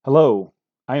Hello,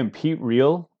 I am Pete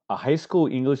Reel, a high school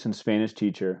English and Spanish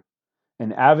teacher,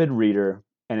 an avid reader,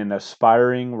 and an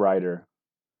aspiring writer.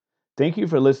 Thank you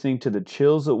for listening to the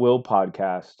Chills at Will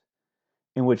podcast,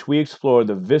 in which we explore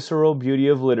the visceral beauty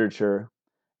of literature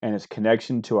and its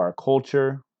connection to our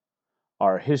culture,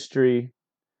 our history,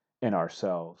 and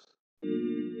ourselves.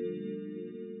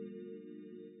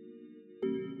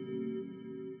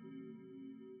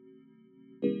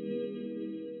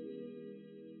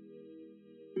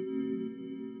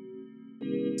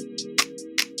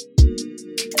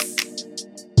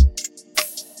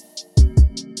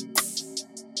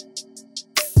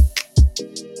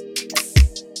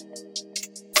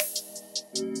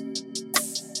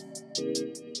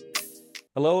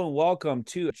 Hello and welcome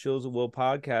to Chills at Will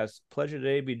podcast. Pleasure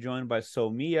today to be joined by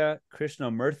Sowmya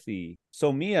Krishnamurthy.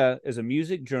 Sowmya is a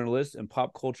music journalist and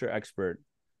pop culture expert.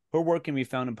 Her work can be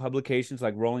found in publications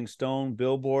like Rolling Stone,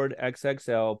 Billboard,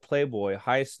 XXL, Playboy,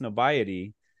 High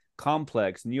Snobiety,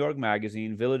 Complex, New York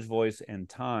Magazine, Village Voice, and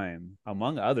Time,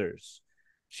 among others.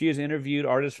 She has interviewed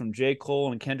artists from J.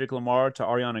 Cole and Kendrick Lamar to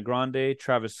Ariana Grande,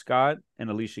 Travis Scott, and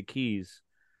Alicia Keys.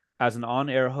 As an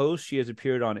on-air host, she has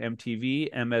appeared on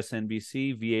MTV,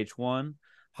 MSNBC, VH1,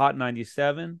 Hot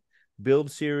 97, Build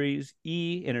Series,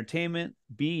 E! Entertainment,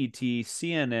 BET,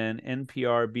 CNN,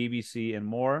 NPR, BBC, and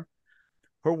more.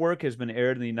 Her work has been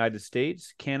aired in the United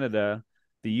States, Canada,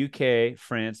 the UK,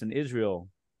 France, and Israel.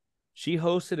 She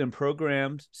hosted and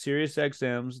programmed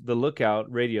SiriusXM's The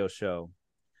Lookout radio show.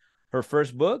 Her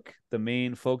first book, the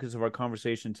main focus of our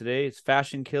conversation today, is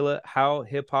Fashion Killa, How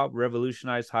Hip-Hop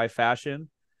Revolutionized High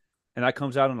Fashion. And that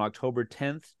comes out on October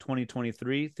 10th,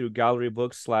 2023 through Gallery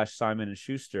Books /Simon &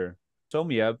 Schuster.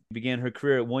 Sowmya began her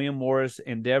career at William Morris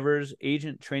Endeavor's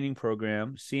Agent Training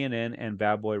Program, CNN, and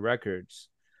Bad Boy Records.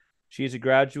 She is a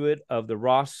graduate of the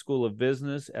Ross School of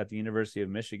Business at the University of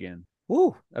Michigan.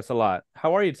 Woo, that's a lot.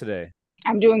 How are you today?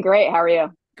 I'm doing great. How are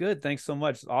you? Good, thanks so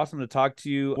much. It's awesome to talk to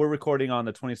you. We're recording on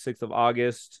the 26th of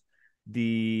August.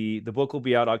 The book will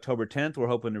be out October 10th. We're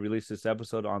hoping to release this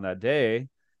episode on that day,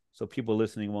 so people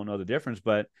listening won't know the difference.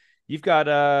 But you've got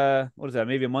what is that,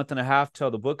 maybe a month and a half till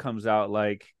the book comes out.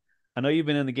 Like, I know you've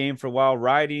been in the game for a while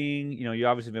writing, you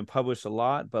obviously been published a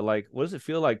lot, but like, what does it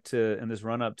feel like in this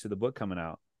run up to the book coming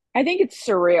out? I think it's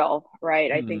surreal,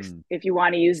 right? I think Hmm. if you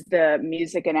want to use the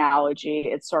music analogy,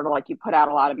 it's sort of like you put out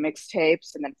a lot of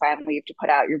mixtapes and then finally you have to put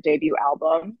out your debut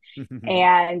album.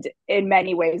 And in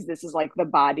many ways, this is like the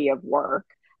body of work.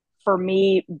 For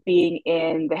me, being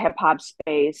in the hip hop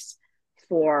space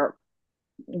for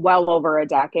well over a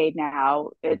decade now,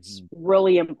 it's Mhm.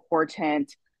 really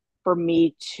important for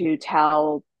me to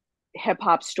tell hip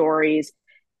hop stories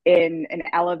in an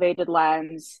elevated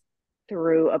lens,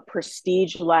 through a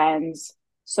prestige lens.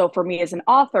 So for me as an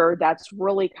author, that's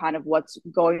really kind of what's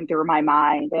going through my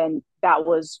mind. And that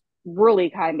was really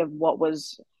kind of what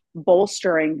was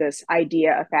bolstering this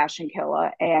idea of Fashion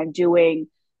Killa and doing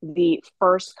the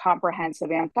first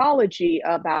comprehensive anthology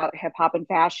about hip hop and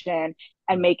fashion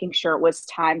and making sure it was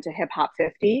timed to Hip Hop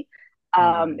 50.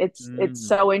 It's Mhm.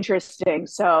 so interesting.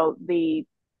 So the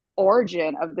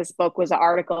origin of this book was an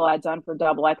article I'd done for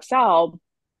Double XL a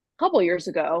couple years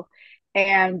ago,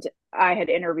 and I had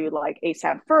interviewed like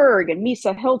ASAP Ferg and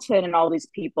Misa Hilton and all these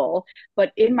people.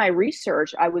 But in my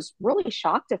research, I was really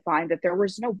shocked to find that there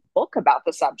was no book about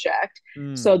the subject.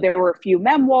 So Mm. there were a few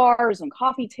memoirs and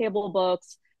coffee table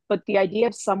books, but the idea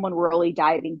of someone really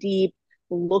diving deep,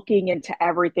 looking into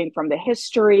everything from the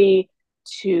history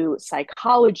to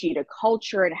psychology to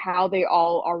culture and how they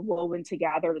all are woven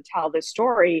together to tell this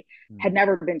story Mm. had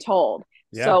never been told.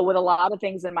 Yeah. So with a lot of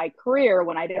things in my career,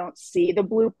 when I don't see the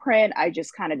blueprint, I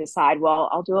just kind of decide, well,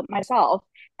 I'll do it myself.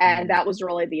 And Mm. that was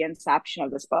really the inception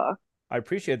of this book. I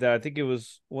appreciate that. I think it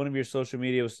was one of your social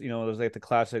media was, it was like the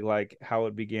classic, like how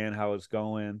it began, how it's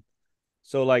going.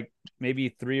 So like maybe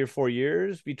 3 or 4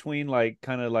 years between like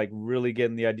kind of like really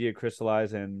getting the idea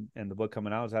crystallized and the book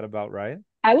coming out. Is that about right?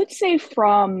 I would say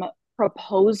from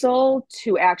proposal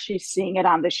to actually seeing it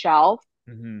on the shelf,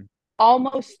 Mm-hmm.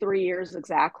 almost 3 years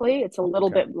exactly. It's a little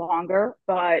Okay. bit longer,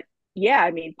 but yeah,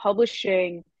 I mean,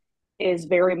 publishing is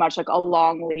very much like a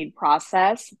long lead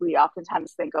process. We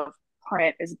oftentimes think of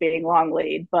print as being long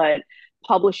lead, but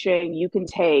publishing, you can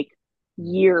take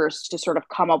years to sort of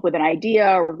come up with an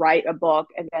idea, write a book,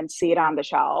 and then see it on the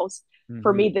shelves.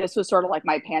 For me, Mm-hmm. this was sort of like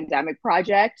my pandemic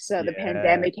project. So the Yeah.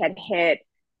 pandemic had hit,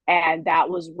 and that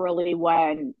was really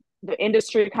when the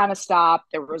industry kind of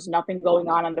stopped. There was nothing going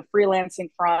on the freelancing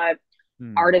front.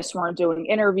 Mm. Artists weren't doing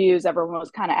interviews. Everyone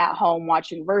was kind of at home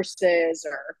watching verses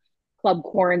or club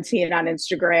quarantine on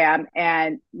Instagram,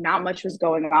 and not much was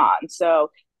going on.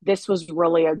 So this was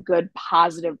really a good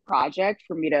positive project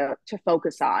for me to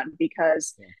focus on,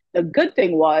 because Yeah. the good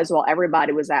thing was, while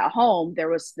everybody was at home, there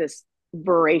was this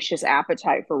voracious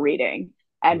appetite for reading,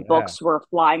 and Yeah. books were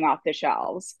flying off the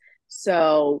shelves.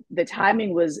 So the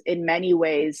timing was in many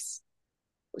ways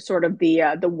sort of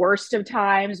the worst of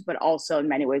times, but also in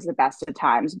many ways the best of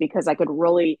times, because I could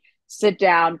really sit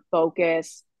down,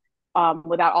 focus,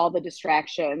 without all the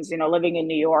distractions. You know, living in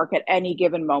New York, at any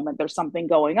given moment, there's something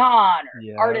going on, or an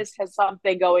Yeah. artist has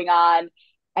something going on,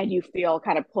 and you feel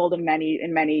kind of pulled in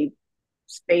many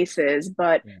spaces.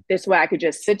 But Yeah. this way, I could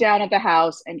just sit down at the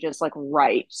house and just like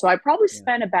write. So I probably Yeah.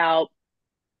 spent about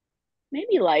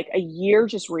maybe like a year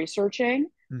just researching.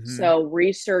 Mm-hmm. So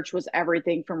research was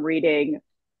everything from reading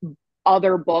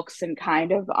other books and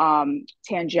kind of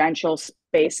tangential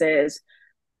spaces,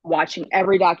 watching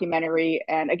every documentary.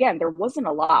 And again, there wasn't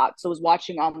a lot. So I was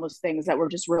watching almost things that were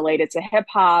just related to hip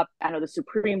hop. I know the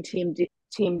Supreme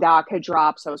Team doc had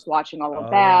dropped. So I was watching all of Oh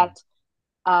yeah.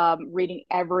 that. Reading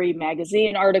every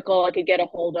magazine article I could get a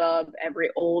hold of, every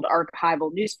old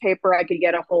archival newspaper I could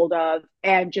get a hold of,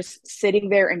 and just sitting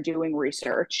there and doing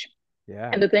research. Yeah.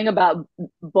 And the thing about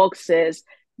books is,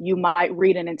 you might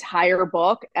read an entire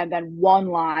book and then one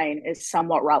line is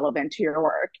somewhat relevant to your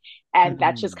work. And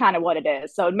that's just Mm-hmm. kind of what it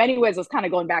is. So in many ways, I was kind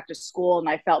of going back to school, and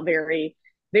I felt very,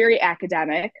 very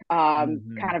academic,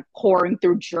 Mm-hmm. kind of pouring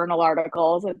through journal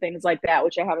articles and things like that,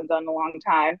 which I haven't done in a long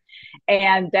time.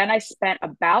 And then I spent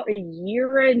about a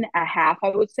year and a half, I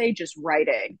would say, just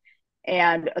writing.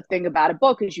 And a thing about a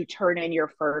book is you turn in your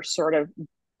first sort of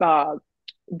uh,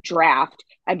 draft,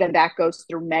 and then that goes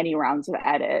through many rounds of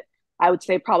edit. I would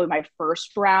say probably my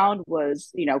first round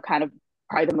was, kind of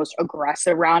probably the most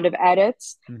aggressive round of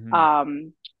edits. Mm-hmm.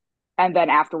 Um, and then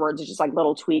afterwards, it's just like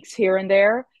little tweaks here and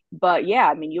there. But yeah,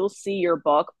 I mean, you'll see your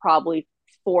book probably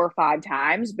 4 or 5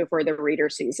 times before the reader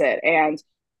sees it. And,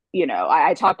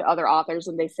 I talk to other authors,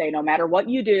 and they say no matter what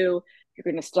you do, you're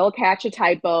going to still catch a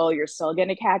typo. You're still going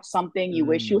to catch something you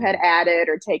wish you had Mm-hmm. added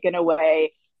or taken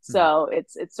away. So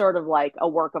it's sort of like a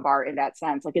work of art in that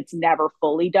sense. Like, it's never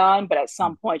fully done, but at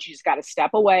some point you just got to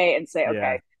step away and say, Yeah.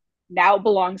 okay, now it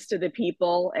belongs to the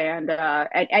people, and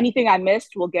anything I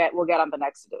missed, we'll get on the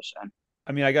next edition.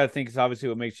 I mean, I got to think it's obviously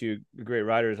what makes you great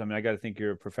writers. I mean, I got to think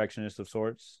you're a perfectionist of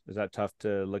sorts. Is that tough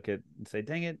to look at and say,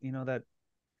 dang it,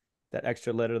 that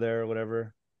extra letter there or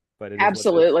whatever? But it is what it is.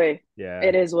 Absolutely. Yeah.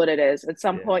 It is what it is. At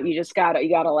some point Yeah. you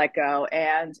gotta let go.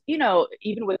 And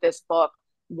even with this book,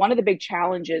 one of the big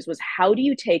challenges was, how do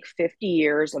you take 50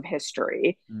 years of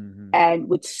history, Mm-hmm. and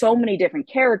with so many different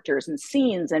characters and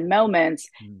scenes and moments,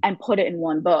 and put it in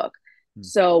one book? Mm-hmm.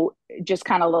 So just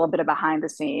kind of a little bit of behind the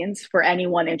scenes for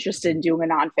anyone interested in doing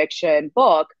a nonfiction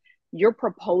book. Your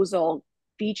proposal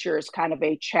features kind of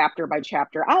a chapter by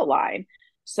chapter outline.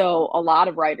 So a lot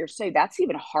of writers say that's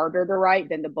even harder to write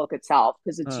than the book itself,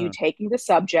 because it's you Uh, taking the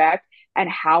subject, and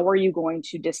how are you going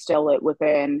to distill it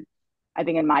within, I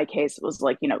think in my case, it was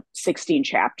like, 16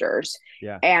 chapters.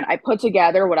 yeah. And I put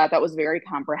together what I thought was very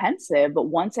comprehensive. But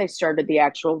once I started the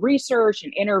actual research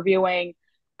and interviewing,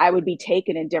 I would be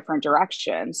taken in different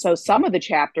directions. So some of the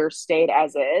chapters stayed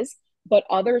as is, but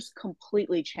others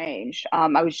completely changed.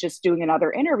 I was just doing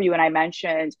another interview, and I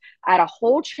mentioned I had a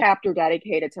whole chapter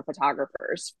dedicated to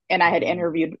photographers, and I had Mm-hmm.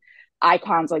 interviewed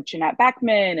icons like Jeanette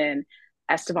Beckman and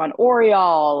Esteban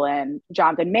Oriol and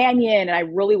Jonathan Mannion. And I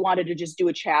really wanted to just do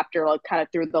a chapter like kind of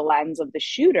through the lens of the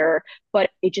shooter,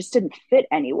 but it just didn't fit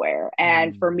anywhere.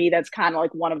 And for Mm-hmm. me, that's kind of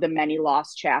like one of the many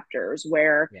lost chapters,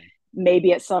 where Yeah.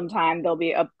 maybe at some time there'll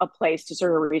be a place to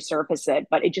sort of resurface it,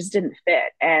 but it just didn't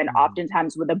fit. And Mm-hmm.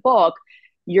 oftentimes with a book,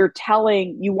 you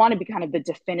want to be kind of the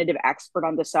definitive expert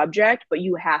on the subject, but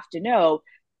you have to know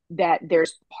that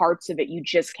there's parts of it you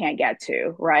just can't get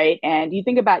to, right? And you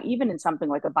think about, even in something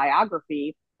like a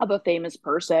biography of a famous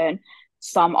person,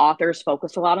 some authors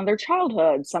focus a lot on their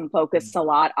childhood, some focus a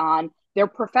lot on their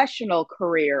professional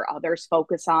career, others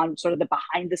focus on sort of the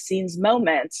behind the scenes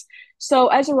moments. So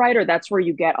as a writer, that's where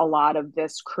you get a lot of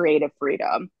this creative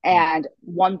freedom. And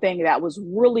one thing that was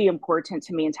really important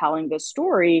to me in telling this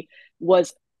story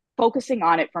was focusing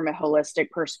on it from a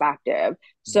holistic perspective.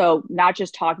 So not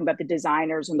just talking about the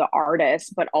designers and the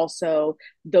artists, but also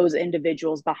those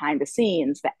individuals behind the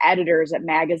scenes, the editors at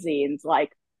magazines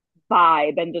like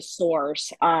Vibe and The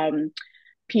Source,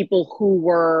 people who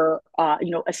were,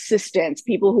 assistants,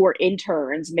 people who were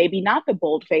interns, maybe not the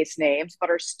bold-faced names,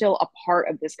 but are still a part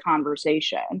of this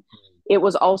conversation. It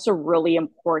was also really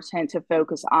important to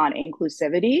focus on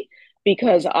inclusivity,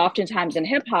 because oftentimes in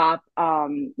hip hop,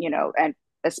 and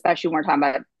especially when we're talking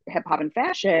about hip hop and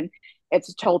fashion,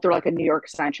 it's told through like a New York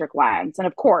centric lens. And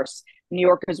of course, New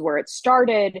York is where it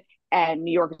started. And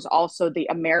New York is also the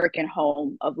American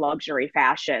home of luxury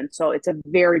fashion. So it's a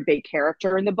very big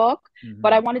character in the book.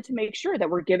 But I wanted to make sure that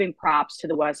we're giving props to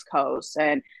the West Coast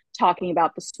and talking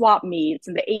about the swap meets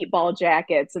and the 8-ball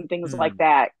jackets and things like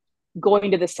that,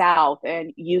 going to the South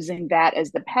and using that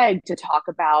as the peg to talk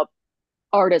about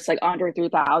artists like Andre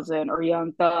 3000 or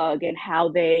Young Thug and how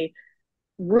they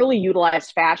really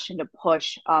utilized fashion to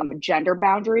push gender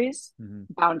boundaries,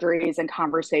 boundaries and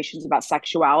conversations about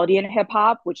sexuality in hip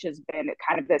hop, which has been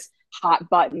kind of this hot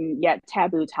button yet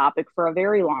taboo topic for a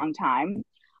very long time.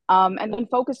 And then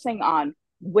focusing on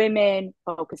women,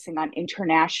 focusing on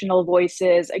international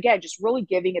voices, again, just really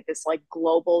giving it this like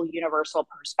global, universal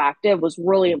perspective was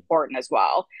really important as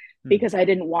well, because I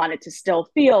didn't want it to still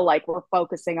feel like we're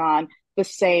focusing on the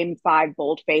same 5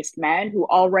 bold-faced men who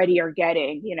already are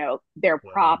getting, you know, their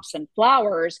props and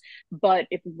flowers. But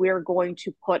if we're going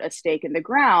to put a stake in the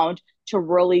ground to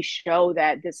really show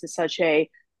that this is such a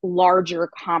larger,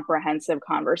 comprehensive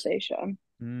conversation.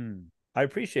 I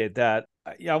appreciate that.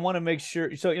 Yeah, I want to make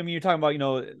sure. So, I mean, you're talking about, you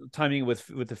know, timing with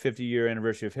the 50-year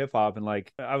anniversary of hip hop, and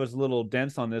like, I was a little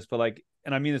dense on this, but like,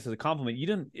 and I mean this as a compliment. You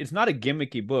didn't. It's not a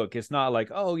gimmicky book. It's not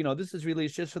like, oh, you know, this is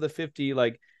released just for the 50.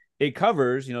 Like, it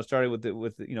covers, you know, starting with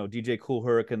you know, DJ Kool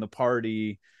Herc and the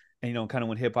party, and you know, kind of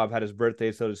when hip hop had his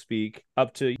birthday, so to speak,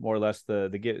 up to more or less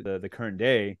the current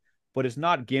day. But it's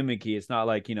not gimmicky. It's not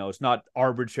like, you know, it's not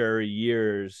arbitrary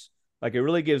years. Like, it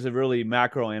really gives a really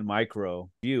macro and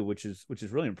micro view, which is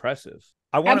really impressive.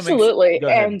 I want to make sure. Absolutely. Go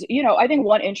ahead. And, you know, I think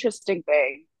one interesting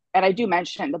thing, and I do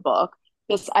mention it in the book,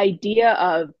 this idea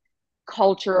of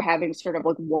culture having sort of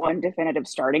like one definitive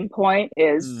starting point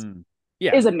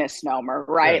Yeah, is a misnomer,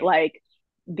 right? sure. Like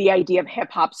the idea of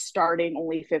hip hop starting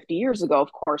only 50 years ago,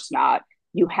 of course not.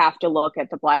 You have to look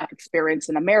at the Black experience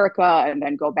in America and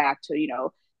then go back to, you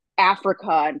know,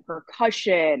 Africa and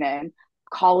percussion and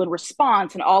call and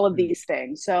response and all of these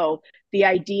things. So the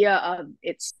idea of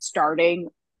it starting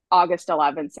August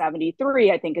 11th,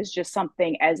 73, I think is just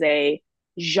something as a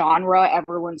genre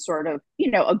everyone sort of,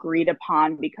 you know, agreed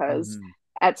upon, because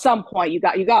at some point you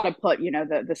got to put, you know,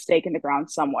 the stake in the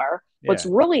ground somewhere. What's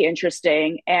Yeah. really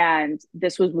interesting, and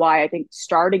this was why I think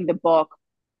starting the book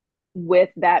with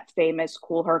that famous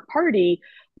Kool Herc party,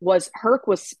 was Herc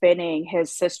was spinning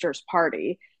his sister's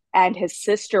party, and his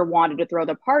sister wanted to throw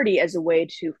the party as a way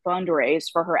to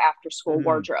fundraise for her after school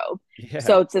wardrobe. Yeah.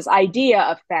 So it's this idea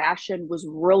of fashion was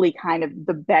really kind of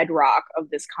the bedrock of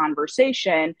this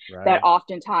conversation that Right.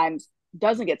 oftentimes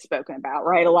doesn't get spoken about,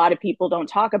 right? A lot of people don't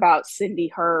talk about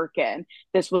Cindy Herc, and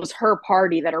this was her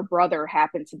party that her brother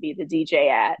happened to be the DJ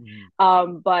at.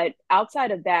 But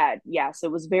outside of that, yes,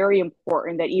 it was very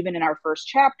important that even in our first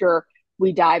chapter,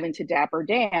 we dive into Dapper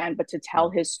Dan, but to tell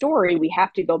his story, we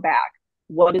have to go back.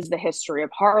 What is the history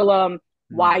of Harlem?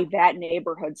 Why that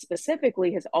neighborhood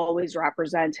specifically has always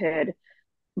represented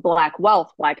Black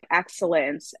wealth, Black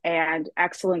excellence, and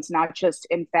excellence not just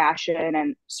in fashion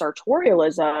and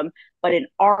sartorialism, but in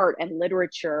art and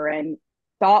literature and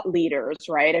thought leaders,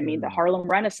 right? I mean, the Harlem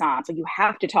Renaissance. Like, you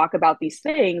have to talk about these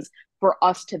things for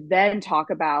us to then talk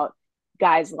about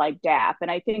guys like Dap.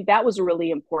 And I think that was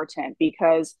really important,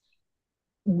 because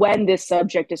when this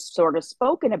subject is sort of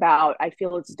spoken about, I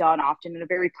feel it's done often in a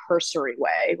very cursory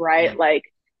way, right? Like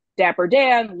Dapper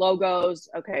Dan, logos,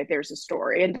 okay, there's a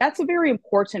story. And that's a very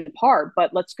important part,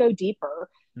 but let's go deeper.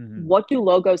 What do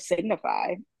logos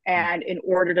signify? And in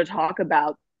order to talk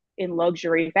about in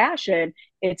luxury fashion,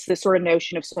 it's this sort of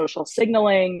notion of social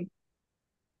signaling,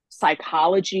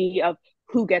 psychology of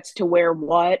who gets to wear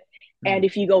what. And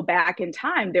if you go back in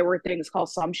time, there were things called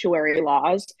sumptuary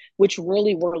laws, which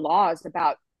really were laws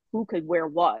about who could wear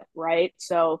what, right?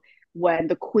 So when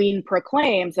the queen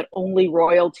proclaims that only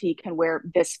royalty can wear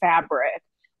this fabric,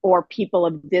 or people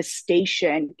of this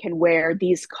station can wear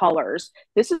these colors,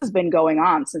 this has been going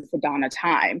on since the dawn of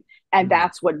time. And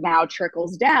that's what now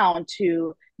trickles down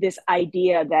to this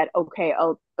idea that, okay,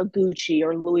 a Gucci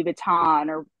or Louis Vuitton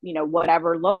or, you know,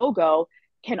 whatever logo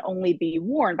can only be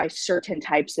worn by certain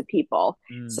types of people.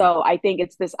 So I think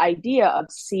it's this idea of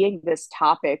seeing this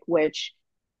topic, which,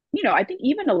 you know, I think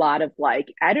even a lot of like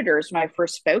editors, when I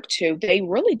first spoke to, they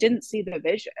really didn't see the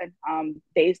vision.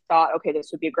 They thought, okay, this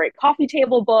would be a great coffee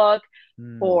table book,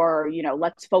 or, you know,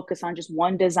 let's focus on just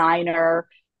one designer.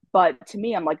 But to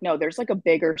me, I'm like, no, there's like a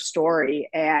bigger story.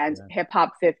 And Hip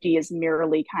Hop 50 is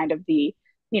merely kind of the,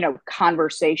 you know,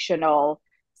 conversational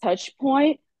touch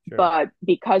point. But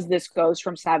because this goes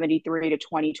from 73 to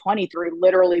 2023,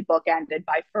 literally bookended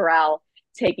by Pharrell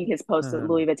taking his post at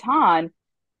Louis Vuitton,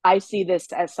 I see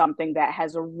this as something that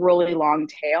has a really long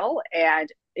tail and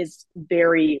is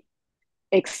very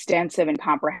extensive and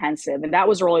comprehensive. And that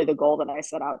was really the goal that I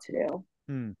set out to do.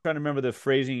 Trying to remember the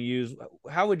phrasing you used.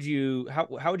 How would you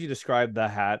describe the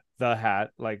hat? The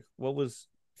hat, like what was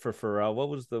for Pharrell? What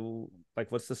was the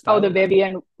like? What's the Oh, style of The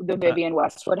that? Vivian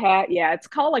Westwood hat. Yeah, it's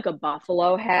called like a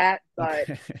buffalo hat, but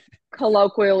Okay,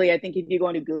 colloquially, I think if you go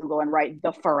into Google and write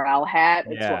the Pharrell hat,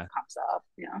 it's what yeah. comes up.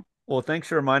 Yeah. Well, thanks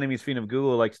for reminding me. Speaking of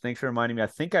Google, like thanks for reminding me. I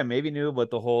think I maybe knew, but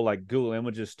the whole like Google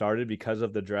images started because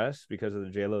of the dress, because of the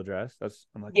JLo dress. That's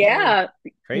I'm like, whoa, Yeah.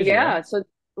 crazy, right? Yeah. So,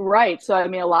 right. So, I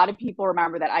mean, a lot of people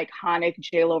remember that iconic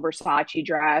JLo Versace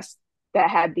dress that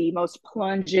had the most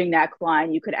plunging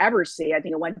neckline you could ever see. I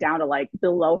think it went down to like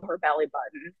below her belly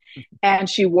button. And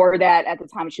she wore that at the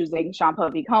time she was dating Sean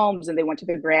Puffy Combs and they went to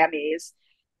the Grammys.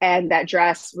 And that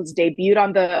dress was debuted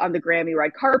on the Grammy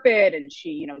red carpet. And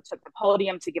she, took the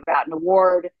podium to give out an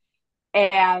award.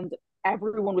 And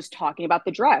everyone was talking about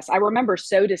the dress. I remember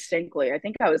so distinctly. I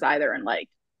think I was either in like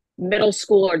middle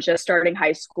school or just starting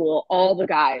high school. All the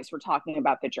guys were talking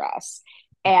about the dress.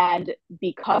 And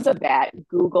because of that,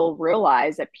 Google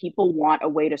realized that people want a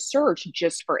way to search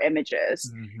just for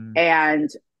images. Mm-hmm. And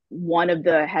one of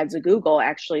the heads of Google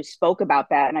actually spoke about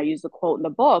that. And I use the quote in the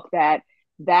book that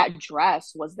that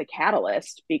dress was the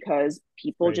catalyst because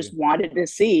people just Crazy. wanted to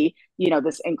see,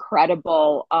 this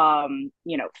incredible,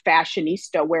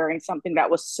 fashionista wearing something that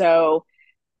was so,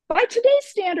 by today's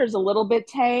standards, a little bit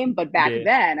tame. But back Yeah.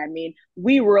 then, I mean,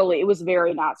 it was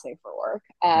very not safe for work.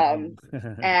 No.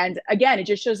 And again, it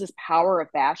just shows this power of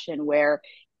fashion where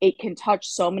it can touch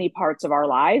so many parts of our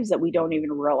lives that we don't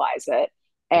even realize it.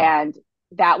 Yeah. And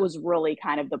that was really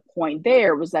kind of the point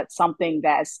there was that something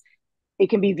that's it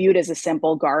can be viewed as a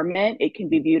simple garment. It can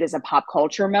be viewed as a pop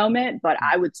culture moment, but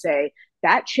I would say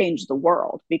that changed the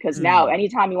world because now Mm.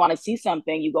 anytime you want to see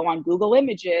something, you go on Google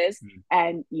Images Mm.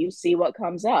 and you see what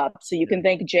comes up. So you Yeah. can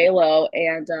thank J Lo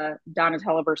and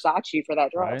Donatella Versace for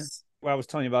that Right. dress. Well, I was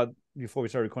telling you about before we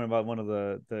started recording about one of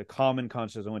the Common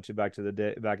concerts I went to back in the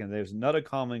day. It was another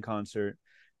Common concert,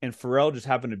 and Pharrell just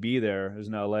happened to be there. It was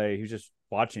in LA. He was just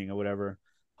watching or whatever.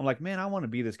 I'm like, man, I want to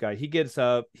be this guy. He gets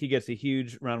up, he gets a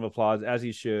huge round of applause as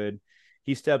he should.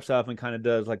 He steps up and kind of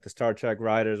does like the Star Trek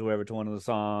Riders, or whatever, to one of the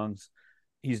songs.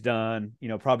 He's done.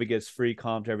 Probably gets free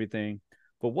comp to everything.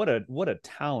 But what a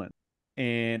talent!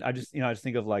 And I just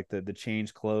think of like the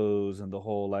change clothes and the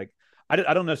whole like I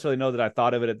don't necessarily know that I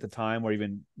thought of it at the time or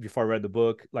even before I read the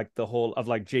book, like the whole of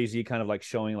like Jay-Z kind of like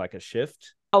showing like a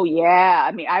shift. Oh yeah.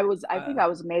 I mean, I think Uh, I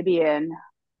was might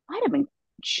have been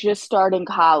just starting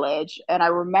college. And I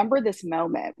remember this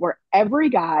moment where every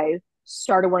guy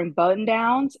started wearing button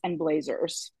downs and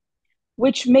blazers,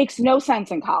 which makes no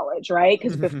sense in college, right?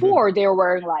 Because before they were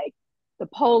wearing like the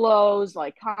polos,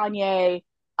 like Kanye,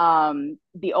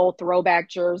 the old throwback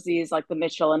jerseys, like the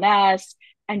Mitchell and S.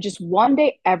 And just one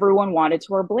day, everyone wanted to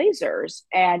wear blazers.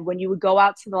 And when you would go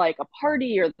out to like a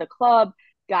party or the club,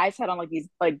 guys had on like these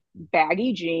like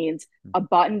baggy jeans, a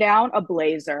button down, a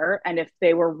blazer, and if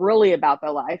they were really about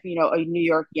their life, a New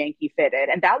York Yankee fitted.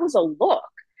 And that was a look.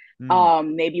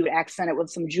 mm, Maybe you would accent it with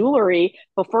some jewelry,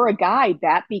 but for a guy,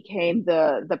 that became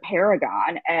the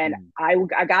paragon. And mm,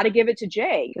 I got to give it to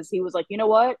Jay because he was like, you know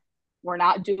what? We're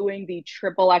not doing the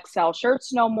triple XL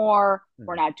shirts no more.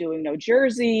 We're mm. not doing no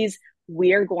jerseys.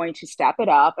 We're going to step it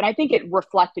up. And I think it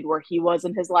reflected where he was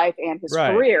in his life and his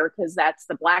Right. career because that's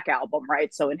the Black Album,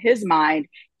 right? So in his mind,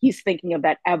 he's thinking of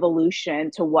that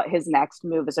evolution to what his next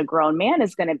move as a grown man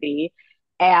is going to be.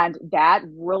 And that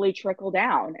really trickled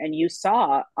down. And you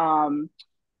saw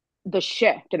the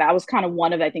shift. And that was kind of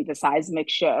one of, I think, the seismic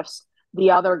shifts.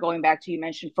 The other, going back to you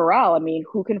mentioned Pharrell, I mean,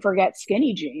 who can forget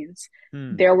skinny jeans?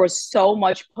 Mm. There was so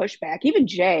much pushback. Even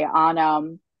Jay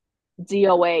on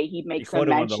DOA, he He makes a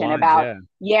quoted one of the mention lines, about, yeah.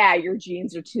 yeah, your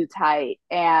jeans are too tight.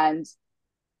 And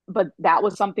but that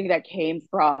was something that came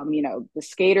from, the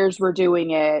skaters were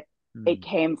doing it. It Mm.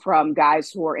 came from guys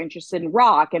who were interested in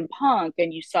rock and punk.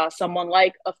 And you saw someone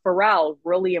like a Pharrell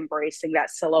really embracing that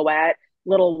silhouette,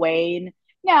 Lil Wayne.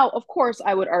 Now, of course,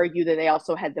 I would argue that they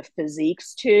also had the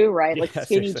physiques too, right? Like Yeah,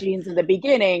 skinny seriously. jeans in the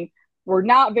beginning were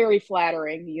not very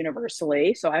flattering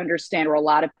universally. So I understand where a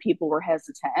lot of people were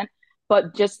hesitant.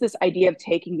 But just this idea of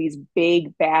taking these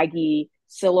big, baggy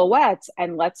silhouettes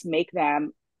and let's make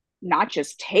them not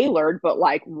just tailored, but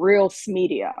like real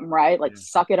medium, right? Like Yeah.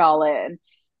 suck it all in.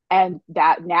 And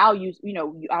that now I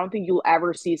don't think you'll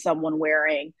ever see someone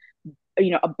wearing,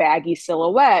 a baggy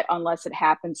silhouette unless it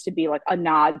happens to be like a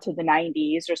nod to the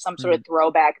 90s or some sort of Mm.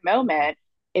 throwback moment.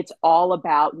 It's all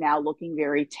about now looking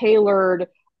very tailored.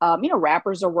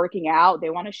 Rappers are working out, they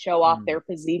want to show off Mm. their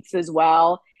physiques as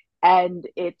well. And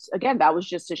it's again, that was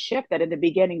just a shift that in the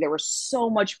beginning there was so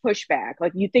much pushback.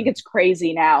 Like you think Mm. it's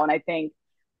crazy now. And I think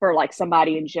for like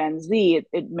somebody in Gen Z,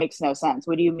 it makes no sense.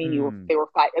 What do you mean they were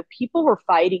fighting? People were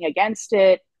fighting against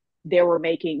it. They were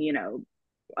making,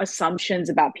 assumptions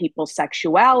about people's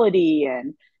sexuality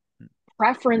and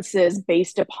preferences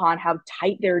based upon how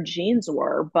tight their jeans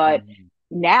were. But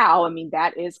now, I mean,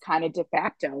 that is kind of de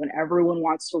facto, and everyone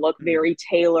wants to look very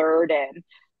tailored. And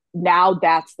now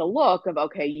that's the look of,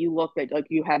 okay, you look like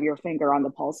you have your finger on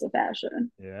the pulse of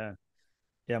fashion. Yeah.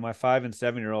 Yeah, my 5 and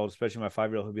 7 year old, especially my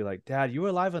 5 year old, would be like, "Dad, you were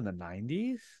alive in the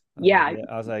 '90s?" I was like, Yeah, "Yeah."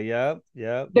 I was like, "Yep,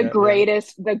 yep, the yep, yep."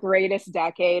 greatest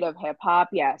decade of hip hop.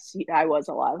 Yes, I was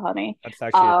alive, honey. That's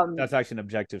actually an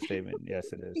objective statement.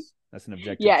 Yes, it is. That's an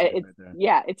objective Yeah, statement right there.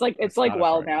 it's That's like not a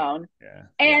well far cry. known. Yeah,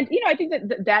 yeah. And I think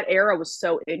that era was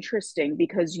so interesting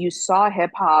because you saw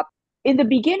hip hop in the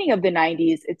beginning of the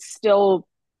 90s. It's still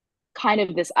kind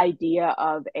of this idea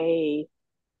of a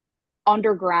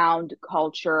underground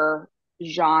culture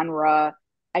genre,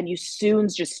 and you soon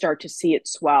just start to see it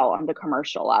swell on the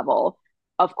commercial level.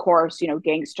 Of course,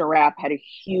 gangster rap had a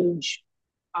huge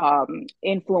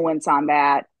influence on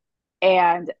that,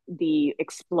 and the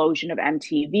explosion of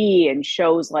MTV and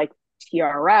shows like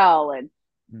TRL and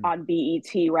Mm, on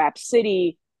BET Rap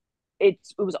City. It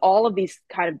was all of these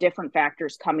kind of different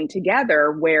factors coming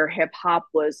together where hip hop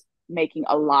was making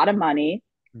a lot of money.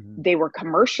 mhm, They were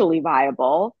commercially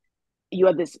viable. You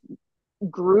had this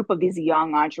group of these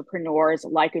young entrepreneurs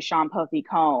like a Sean Puffy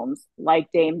Combs,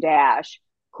 like Dame Dash,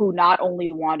 who not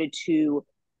only wanted to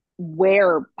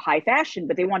wear high fashion,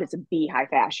 but they wanted to be high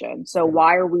fashion. So mm,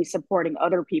 why are we supporting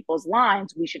other people's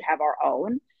lines? We should have our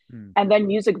own. mm, And then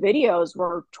music videos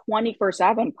were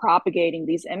 24/7 propagating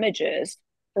these images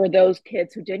for those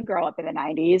kids who didn't grow up in the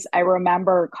 90s. I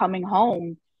remember coming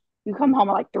home, you come home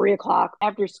at like 3 o'clock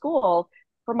after school.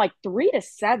 From like 3 to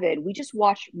 7, we just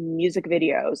watched music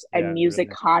videos and yeah, music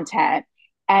really. content.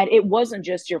 And it wasn't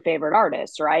just your favorite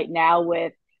artists, right? Now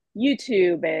with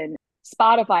YouTube and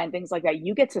Spotify and things like that,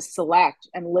 you get to select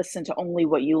and listen to only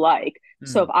what you like.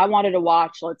 So if Mm, I wanted to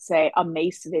watch, let's say, a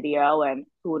Mace video, and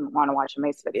who wouldn't want to watch a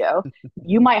Mace video,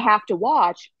 you might have to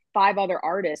watch 5 other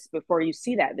artists before you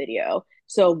see that video.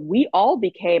 So we all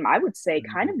became, I would say,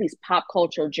 kind mm, of these pop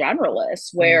culture generalists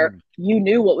where mm, you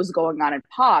knew what was going on in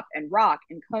pop and rock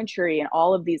and country and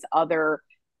all of these other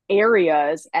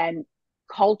areas and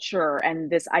culture and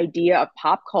this idea of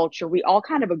pop culture. We all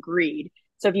kind of agreed.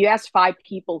 So if you asked 5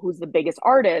 people who's the biggest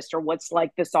artist or what's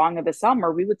like the song of the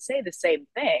summer, we would say the same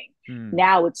thing. mm.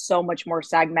 Now it's so much more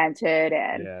segmented,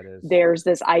 and Yeah, it is. there's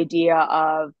this idea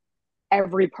of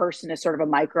every person is sort of a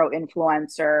micro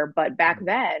influencer. But back Mm,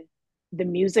 then, the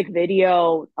music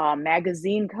video,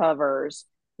 magazine covers,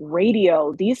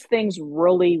 radio, these things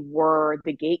really were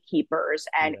the gatekeepers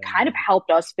and yeah, kind of helped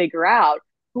us figure out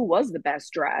who was the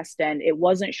best dressed. And it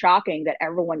wasn't shocking that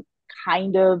everyone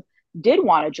kind of did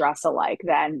want to dress alike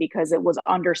then because it was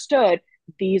understood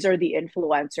these are the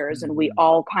influencers and we mhm.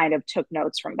 all kind of took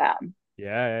notes from them.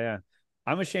 Yeah, yeah, yeah.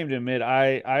 I'm ashamed to admit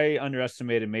I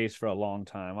underestimated Mace for a long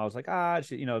time. I was like,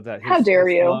 that How his dare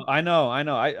flow. you? I know.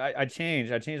 I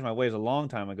changed my ways a long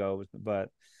time ago, but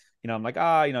I'm like,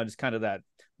 just kind of that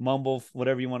mumble,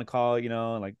 whatever you want to call it,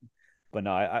 like. But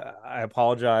no, I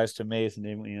apologize to Mace and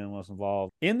anyone else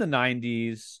involved in the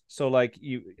 '90s. So like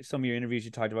some of your interviews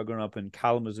you talked about growing up in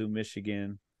Kalamazoo,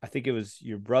 Michigan. I think it was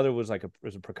your brother was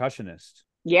was a percussionist,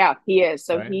 Yeah, he is.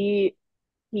 So right?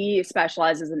 he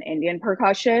specializes in Indian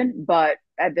percussion, but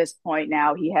at this point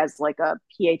now he has like a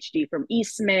PhD from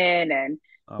Eastman and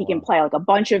Oh he can wow, play like a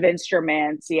bunch of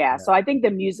instruments. Yeah. yeah, So I think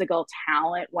the musical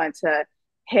talent went to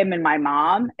him and my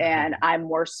mom, and I'm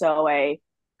more so a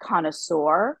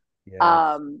connoisseur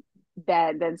yes, um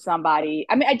than somebody.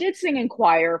 I mean, I did sing in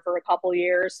choir for a couple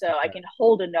years, so I okay, can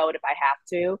hold a note if I have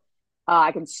to.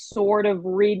 I can sort of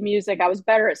read music. I was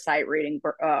better at sight reading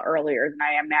earlier than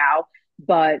I am now,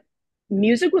 but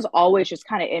music was always just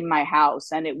kind of in my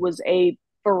house, and it was a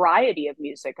variety of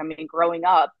music. I mean, growing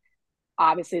up,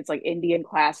 obviously it's like Indian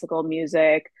classical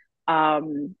music,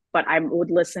 but I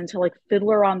would listen to like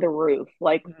Fiddler on the Roof,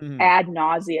 like Mhm. ad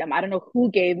nauseum. I don't know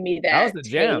who gave me That was that the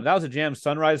jam. tape. That was a jam.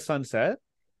 Sunrise, sunset.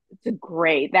 It's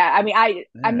great. That I mean,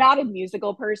 I'm Yeah, not a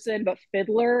musical person, but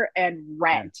Fiddler and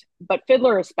yeah, Rent, but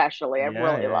Fiddler especially, I yeah,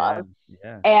 really yeah, yeah, love.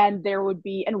 yeah. And there would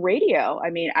be and radio. I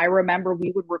mean, I remember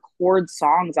we would record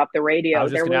songs up the I radio.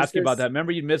 was just There gonna was ask you about that. this,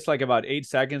 Remember, you missed like about 8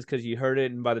 seconds because you heard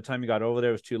it, and by the time you got over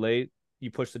there, it was too late.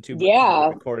 You pushed the two buttons to yeah,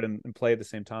 record and play at the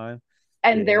same time.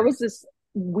 and Yeah. there was this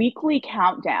weekly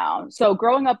countdown. So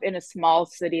growing up in a small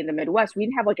city in the Midwest, we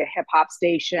didn't have like a hip hop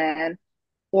station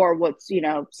or what's,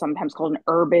 sometimes called an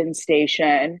urban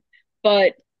station,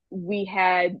 but we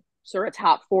had sort of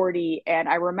top 40. And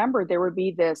I remember there would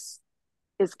be this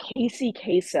is Casey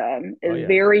Kasem, Oh is yeah.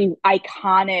 very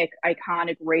iconic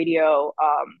radio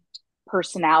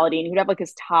personality. And he'd have like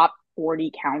his top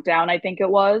 40 countdown, I think it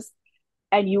was.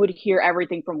 And you would hear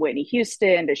everything from Whitney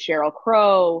Houston to Sheryl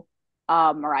Crow,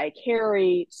 Mariah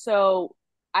Carey. So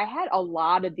I had a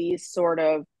lot of these sort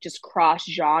of just cross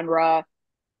genre,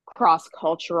 cross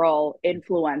cultural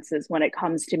influences when it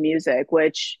comes to music,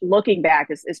 which looking back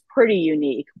is pretty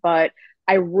unique. But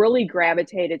I really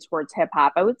gravitated towards hip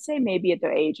hop. I would say maybe at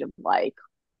the age of like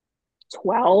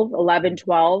 12, 11,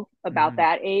 12, about Mm-hmm.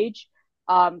 that age.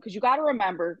 Because you got to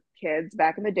remember, kids,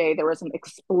 back in the day, there was an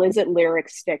explicit lyric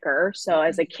sticker. So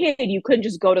as a kid, you couldn't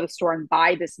just go to the store and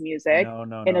buy this music. No,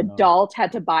 no, An no, no. adult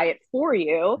had to buy it for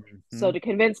you. Mm-hmm. So to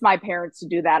convince my parents to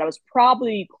do that, I was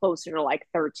probably closer to like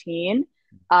 13.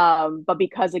 But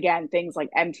because again, things like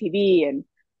MTV and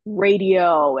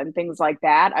radio and things like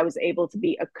that, I was able to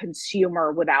be a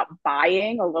consumer without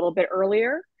buying a little bit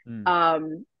earlier. Mm.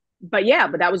 Um, but yeah,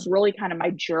 but that was really kind of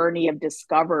my journey of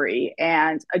discovery.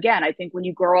 And again, I think when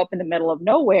you grow up in the middle of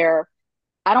nowhere,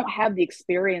 I don't have the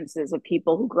experiences of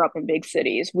people who grew up in big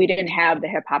cities. We didn't have the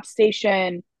hip hop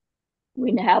station. We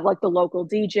didn't have like the local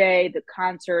DJ, the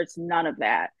concerts, none of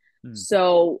that. Mm.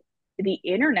 So the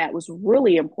internet was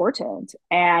really important.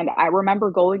 And I remember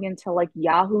going into like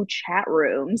Yahoo chat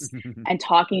rooms and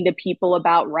talking to people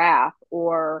about rap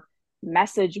or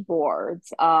message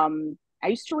boards. I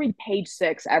used to read Page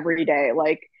Six every day.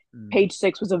 Like Mm. Page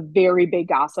Six was a very big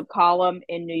gossip column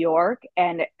in New York,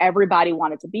 and everybody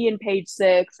wanted to be in Page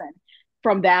Six. And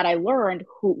from that, I learned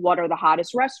what are the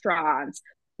hottest restaurants,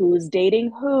 who's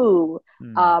dating who.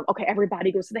 Mm. Okay,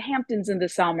 everybody goes to the Hamptons in the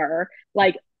summer.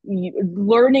 Like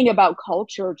learning about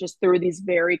culture just through these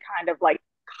very kind of like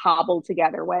cobbled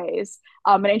together ways.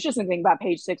 An interesting thing about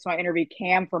Page Six, when I interviewed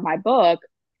Cam for my book,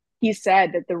 he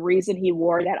said that the reason he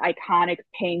wore that iconic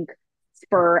pink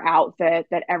spur outfit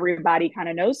that everybody kind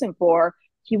of knows him for,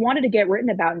 he wanted to get written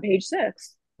about in Page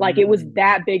Six. Like it was Mm.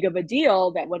 that big of a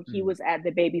deal that when he Mm. was at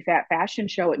the Baby Fat Fashion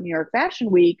Show at New York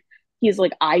Fashion Week, he's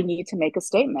like, I need to make a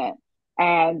statement.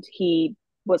 And he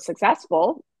was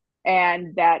successful.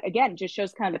 And that, again, just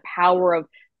shows kind of the power of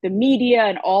the media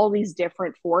and all these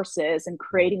different forces and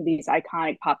creating these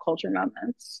iconic pop culture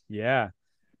moments. Yeah.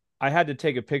 I had to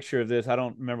take a picture of this. I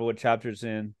don't remember what chapter it's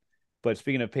in, but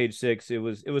speaking of Page Six, it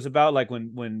was about like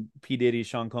when P Diddy,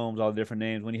 Sean Combs, all the different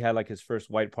names, when he had like his first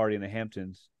white party in the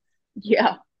Hamptons.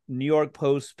 Yeah. New York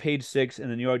Post, Page Six,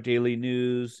 and the New York Daily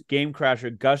News. Game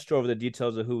Crasher gushed over the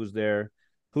details of who was there,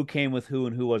 who came with who,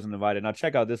 and who wasn't invited. Now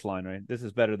check out this line, right? This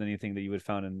is better than anything that you would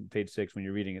found in Page Six when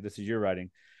you're reading it. This is your writing.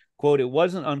 Quote: It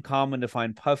wasn't uncommon to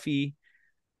find Puffy.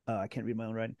 I can't read my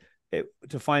own writing.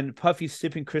 To find Puffy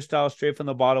sipping Cristal straight from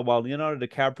the bottle while Leonardo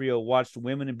DiCaprio watched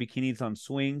women in bikinis on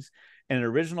swings, and an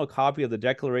original copy of the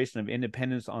Declaration of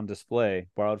Independence on display,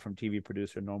 borrowed from TV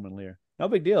producer Norman Lear. No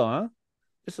big deal, huh?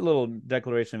 Just a little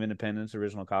Declaration of Independence,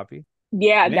 original copy.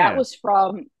 Yeah, that Man. was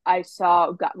from, I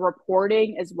saw got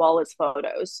reporting as well as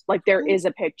photos. Like there is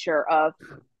a picture of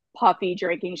Puffy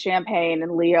drinking champagne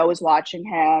and Leo is watching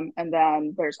him. And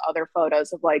then there's other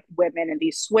photos of like women in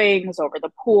these swings over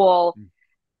the pool.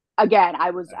 Again,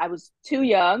 I was too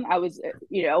young. I was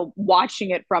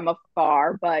watching it from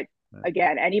afar, but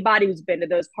again, anybody who's been to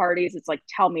those parties, it's like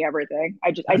tell me everything.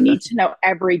 I need to know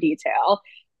every detail.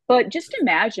 But just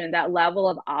imagine that level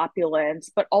of opulence,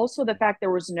 but also the fact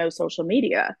there was no social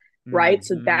media, right?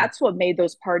 So Mm-hmm. that's what made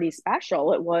those parties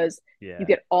special. It was you Yeah.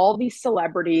 get all these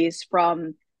celebrities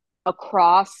from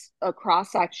across a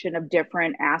cross section of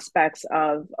different aspects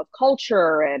of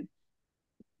culture and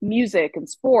music and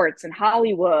sports and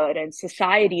Hollywood and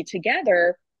society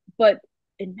together. But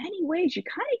in many ways, you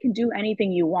kind of can do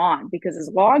anything you want because as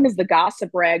long as the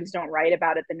gossip rags don't write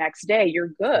about it the next day, you're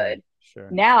Sure. good. Sure.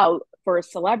 Now, for a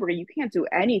celebrity, you can't do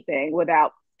anything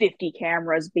without 50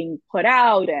 cameras being put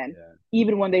out. And Yeah.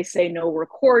 even when they say no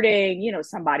recording,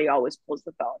 somebody always pulls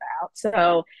the phone out.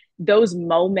 So those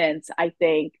moments, I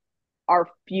think, are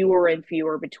fewer and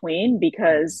fewer between Mm.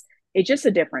 because it's just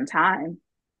a different time.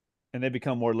 And they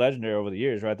become more legendary over the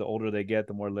years, right? The older they get,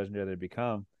 the more legendary they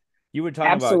become. You were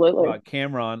talking about Absolutely.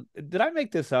 Cameron. Did I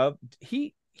make this up?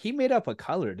 He made up a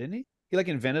color, didn't he? He like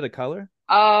invented a color,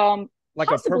 like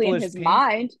a Possibly in purplish his pink.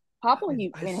 mind.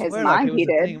 Probably I in his swear, like mind it was he a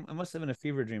did. thing. It must have been a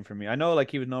fever dream for me. I know,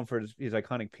 like he was known for his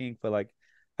iconic pink, but like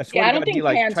I swear Yeah, to I don't God, he think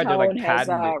like tried to like Pantone has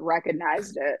patent it.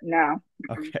 recognized it. No.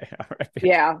 Okay, all right.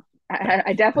 Yeah.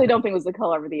 I definitely don't think it was the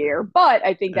color of the year, but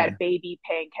I think Yeah. that baby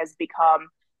pink has become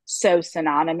so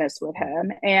synonymous with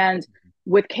him. And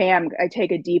with Cam, I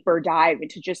take a deeper dive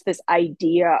into just this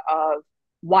idea of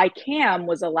why Cam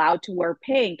was allowed to wear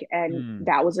pink and Mm.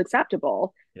 that was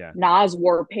acceptable. Yeah. Nas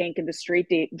wore pink in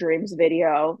the Dreams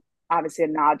video, obviously a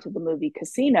nod to the movie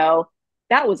Casino.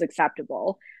 That was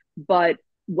acceptable. But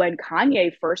when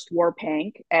Kanye first wore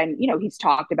pink, and he's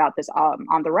talked about this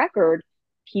on the record,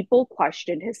 people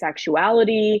questioned his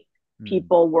sexuality. Mm.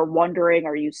 People were wondering,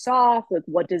 are you soft? Like,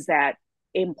 what does that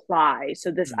imply?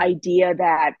 So this Mm. idea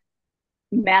that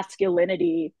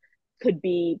masculinity could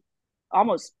be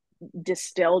almost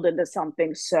distilled into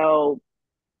something so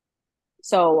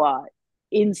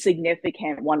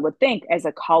insignificant, one would think, as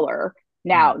a color.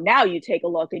 Mm. Now you take a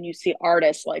look and you see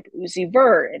artists like Uzi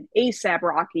Vert and ASAP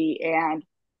Rocky and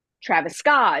Travis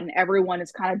Scott, and everyone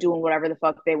is kind of doing whatever the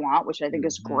fuck they want, which I think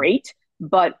is Mm-hmm. great.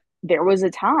 But there was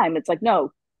a time it's like,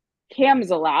 no, Cam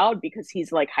is allowed because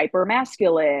he's like hyper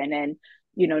masculine, and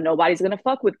nobody's gonna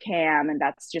fuck with Cam, and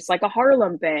that's just like a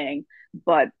Harlem thing.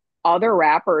 But other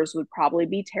rappers would probably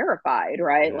be terrified,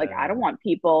 right? Like, I Yeah. don't want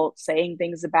people saying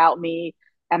things about me.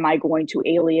 Am I going to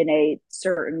alienate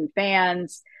certain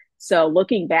fans? So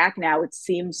looking back now, it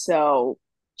seems so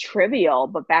trivial,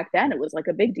 but back then it was like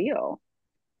a big deal.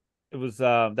 It was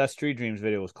that Street Dreams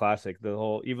video was classic. The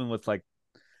whole, even with like,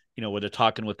 where they're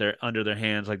talking with their under their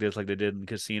hands like this, like they did in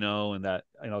Casino, and that,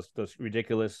 those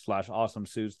ridiculous slash awesome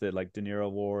suits that like De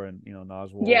Niro wore and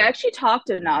Nas Yeah, I wore. actually talked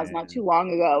to Nas not Man, too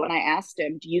long ago, and I asked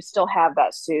him, "Do you still have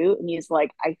that suit?" And he's like,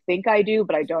 "I think I do,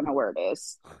 but I don't know where it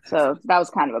is." that's So that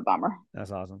was kind of a bummer. that's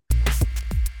awesome.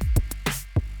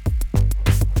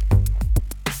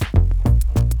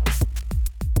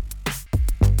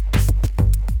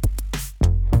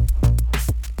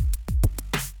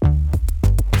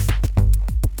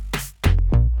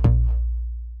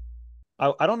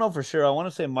 I don't know for sure. I want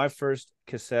to say my first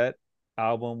cassette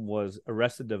album was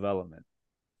Arrested Development.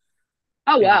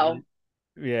 Oh And wow,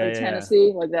 yeah, like yeah.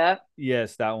 Tennessee, like that.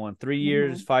 Yes, that one. 3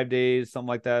 years, Mm-hmm. 5 days, something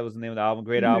like that was the name of the album.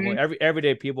 Great album. Mm-hmm.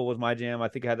 Everyday People was my jam. I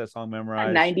think I had that song memorized.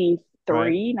 Right.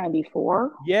 93,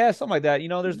 94. Yeah, something like that.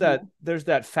 Mm-hmm. There's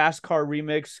that Fast Car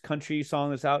remix country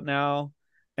song that's out now.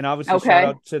 And obviously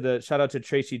Okay. shout out to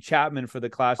Tracy Chapman for the Oh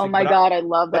classic. my God, I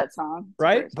love But that song. It's a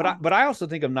right? great song. But I also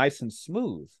think of Nice and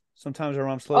Smooth. Sometimes I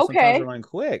run slow, sometimes I Okay. run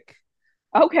quick.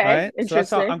 Okay. Right? So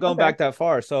that's how I'm Interesting. going Okay. back that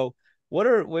far. So what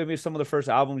are maybe some of the first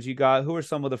albums you got? Who are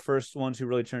some of the first ones who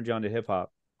really turned you on to hip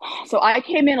hop? So I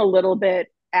came in a little bit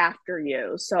after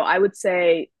you. So I would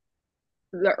say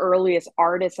the earliest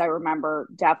artists I remember,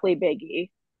 definitely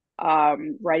Biggie,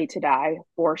 Ready to Die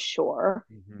for sure.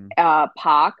 Mm-hmm.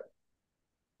 Pac,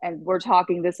 and we're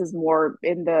talking this is more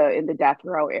in the death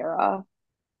row era.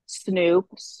 Snoop,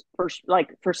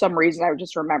 for some reason I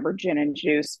just remember Gin and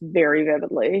Juice very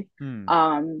vividly. Hmm.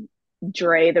 Um,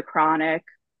 Dre, The Chronic,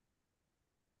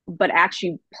 but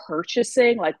actually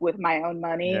purchasing like with my own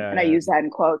money, and I Yeah, use that in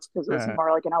quotes because it was yeah.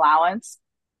 more like an allowance.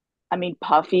 I mean,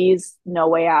 Puffy's No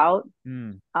Way Out.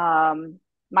 Hmm. Um,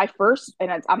 my first,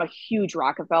 and I'm a huge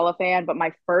Rockefeller fan, but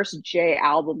my first J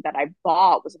album that I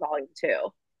bought was Volume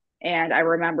Two, and I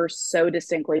remember so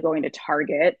distinctly going to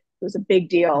Target. It was a big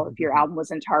deal if your album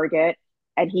was in Target,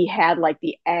 and he had like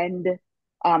the end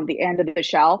of the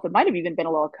shelf. It might have even been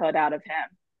a little cut out of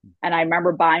him, and I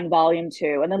remember buying Volume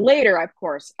Two, and then later, of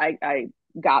course, I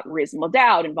got Reasonable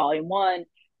Doubt in Volume One.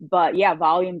 But yeah,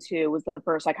 Volume Two was the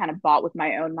first I kind of bought with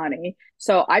my own money.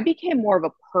 So I became more of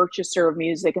a purchaser of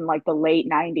music in like the late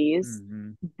 90s. Mm-hmm.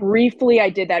 Briefly,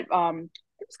 I did that. It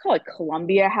was called like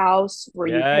Columbia House, where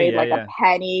you Yeah, paid yeah, like a yeah.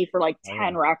 penny for like Oh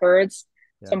 10 yeah. records.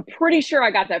 So Yeah. I'm pretty sure I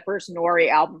got that first Nori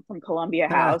album from Columbia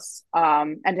House.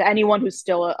 And to anyone who's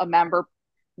still a member,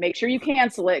 make sure you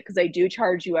cancel it because they do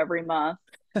charge you every month.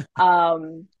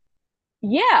 Um,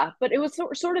 yeah, but it was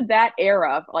sort of that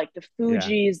era of like the Yeah.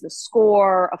 Fugees, the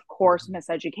Score, of course, Mhm.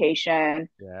 Miseducation.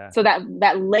 Yeah. So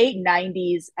that late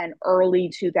 90s and early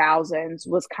 2000s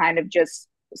was kind of just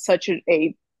such a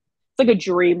it's like a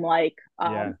dreamlike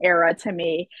Yeah. era to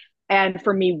me. And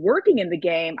for me working in the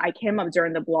game, I came up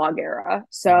during the blog era.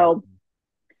 So Mhm.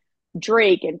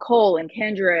 Drake and Cole and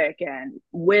Kendrick and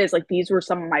Wiz, like these were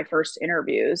some of my first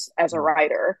interviews as a Mm.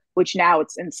 writer, which now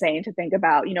it's insane to think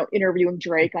about, interviewing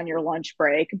Drake on your lunch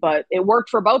break, but it worked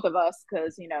for both of us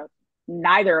because,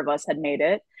 neither of us had made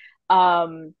it.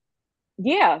 Um,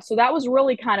 yeah, so that was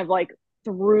really kind of like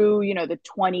through, the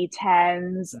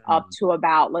 2010s up Mm. to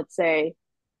about, let's say,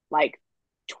 like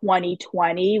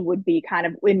 2020 would be kind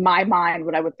of in my mind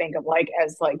what I would think of like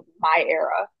as like my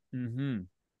era. Mm-hmm.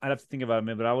 I'd have to think about it a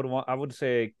minute, but I would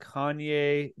say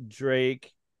Kanye,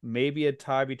 Drake, maybe a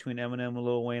tie between Eminem and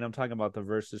Lil Wayne. I'm talking about the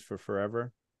verses for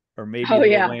Forever, or maybe Oh Lil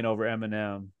yeah. Wayne over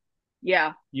Eminem.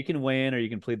 Yeah. You can weigh in or you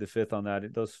can plead the fifth on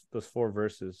that. Those four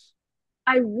verses.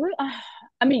 I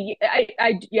mean,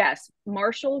 yes,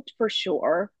 Marshall for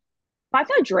sure. I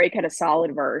thought Drake had a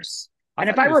solid verse. I And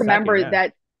if thought he I was second. remember Yeah.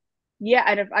 that, yeah,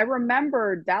 and if I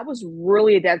remember, that was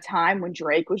really that time when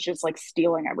Drake was just like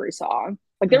stealing every song.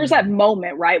 Like there was that Mhm.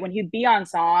 moment, right, when he'd be on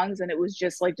songs and it was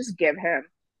just like, just give him,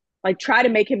 like, try to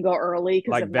make him go early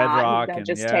because if Like not, he's Bedrock gonna and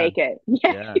just yeah, take it.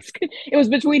 Yeah, yeah, it was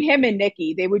between him and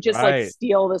Nicki. They would just like right.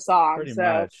 steal the song. Pretty So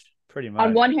much. Pretty on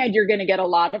much. one hand, you're gonna get a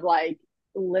lot of like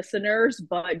listeners,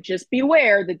 but just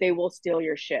beware that they will steal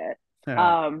your shit.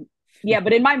 Yeah. Um, yeah,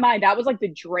 but in my mind, that was like the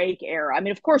Drake era. I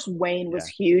mean, of course, Wayne was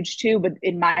Yeah. huge too, but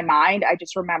in my Sure. mind, I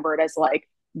just remember it as like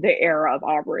the era of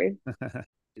Aubrey.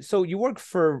 So you work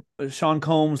for Sean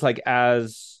Combs like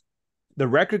as the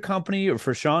record company or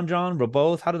for Sean John or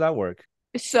both? How did that work?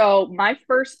 So my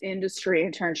first industry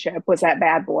internship was at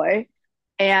Bad Boy.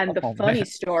 And the Oh funny man.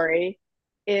 story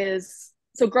is,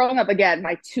 so growing up, again,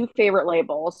 my two favorite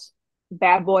labels,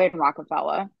 Bad Boy and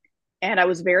Rockefeller. And I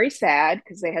was very sad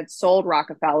because they had sold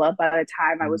Rockefeller by the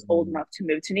time I was old Mm. enough to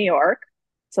move to New York.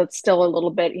 So it's still a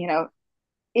little bit,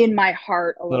 in my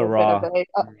heart, a Little little bit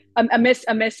of raw.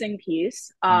 a missing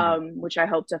piece, Mm. which I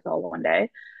hope to fill one day.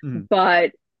 Mm.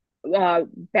 But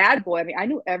Bad Boy, I mean, I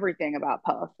knew everything about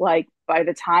Puff. Like by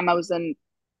the time I was in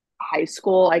high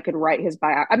school, I could write his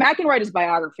bio. I mean, I can write his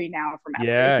biography now from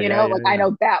memory. Yeah, yeah, Like I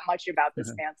know that much about this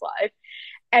man's life.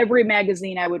 Every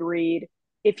magazine I would read.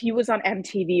 If he was on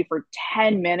MTV for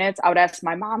 10 minutes, I would ask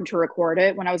my mom to record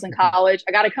it when I was in yeah. college.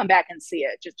 I got to come back and see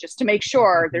it just to make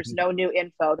sure there's no new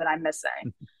info that I'm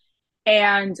missing.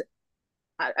 And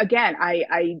again,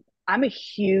 I'm a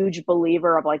huge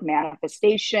believer of like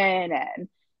manifestation and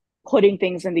putting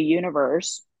things in the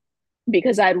universe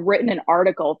because I'd written an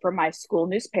article for my school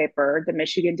newspaper, the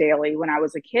Michigan Daily, when I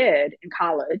was a kid in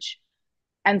college,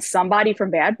 and somebody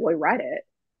from Bad Boy read it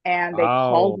and they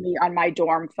called Oh, me on my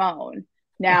dorm phone.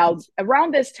 Now, what?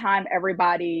 around this time,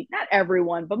 everybody, not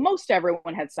everyone, but most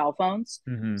everyone had cell phones.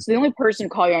 Hmm. So the only person to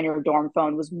call you on your dorm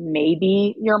phone was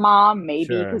maybe your mom, maybe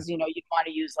Sure. because you'd want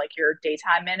to use like your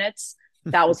daytime minutes.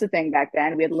 That was the thing back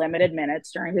then. We had limited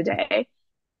minutes during the day.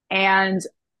 And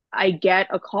I get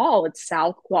a call. It's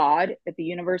South Quad at the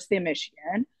University of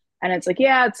Michigan. And it's like,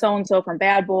 yeah, it's so and so from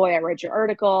Bad Boy. I read your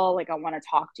article. Like, I want to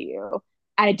talk to you.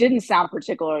 And it didn't sound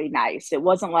particularly nice. It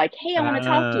wasn't like, hey, I want to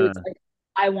talk to you. It's Uh, like,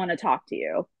 I want to talk to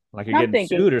you. like you're And I'm getting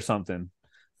thinking, sued or something.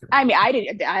 I mean,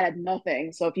 I had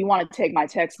nothing. So if you want to take my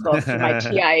textbooks or my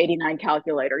TI 89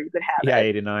 calculator, you could have Yeah, it.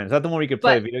 89. Is that the one we could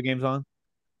play But video games on?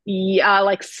 yeah,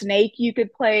 like Snake, you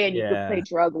could play and you could play Yeah.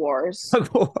 Drug Wars. Of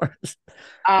course.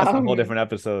 That's a whole Um, different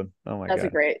episode. Oh my God.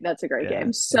 that's a great Yeah.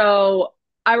 game. So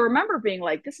I remember being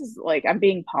like, this is like I'm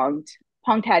being punked.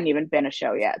 Punked hadn't even been a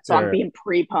show yet. So I'm Sure. being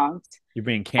pre-punked. You're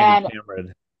being candy And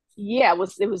cameraed. yeah, it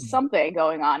was something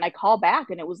going on. I called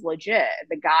back and it was legit.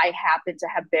 The guy happened to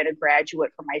have been a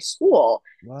graduate from my school.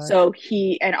 What? So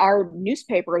he and our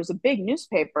newspaper, it was a big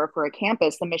newspaper for a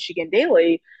campus, the Michigan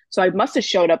Daily. So I must have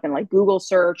showed up in like Google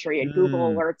search or he had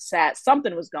Google Mm. alerts set.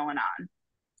 Something was going on.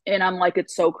 And I'm like,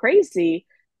 it's so crazy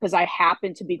because I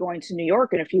happen to be going to New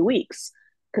York in a few weeks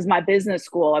because my business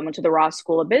school, I went to the Ross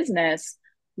School of Business.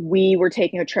 We were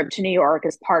taking a trip to New York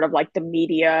as part of like the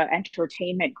media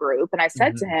entertainment group. And I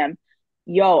said to Hmm. him,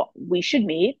 yo, we should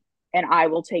meet and I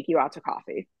will take you out to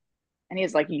coffee. And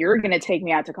he's like, you're going to take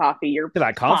me out to coffee. You're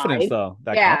That confidence, fine. though.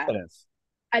 That Yeah. confidence.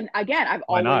 And again, I've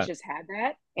Why always not? just had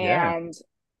that. Yeah. And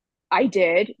I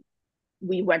did.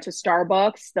 We went to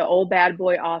Starbucks, the old Bad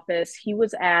Boy office. He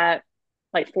was at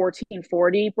like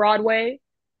 1440 Broadway.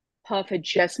 Puff had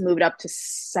just moved up to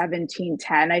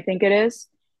 1710, I think it is.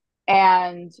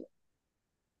 And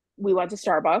we went to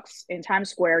Starbucks in Times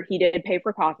Square. He did pay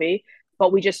for coffee,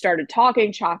 but we just started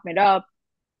talking, chopping it up.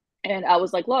 And I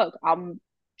was like, look, I'm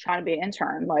trying to be an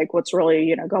intern. Like, what's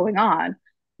really, going on?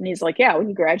 And he's like, yeah, when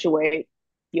you graduate,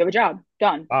 you have a job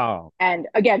done. Wow. And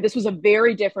again, this was a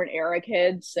very different era,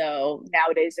 kids. So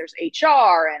nowadays there's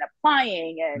HR and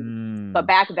applying but Mm.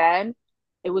 back then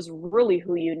it was really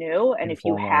who you knew. And if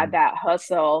you had Informal. that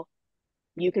hustle,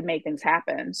 you could make things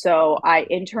happen. So I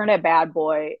interned at Bad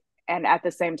Boy and at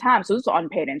the same time, so this was an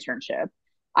unpaid internship.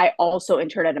 I also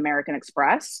interned at American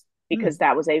Express Mm. because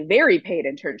that was a very paid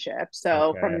internship.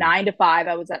 So from Okay. 9 to 5,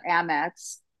 I was at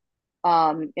Amex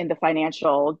in the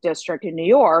financial district in New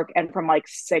York. And from like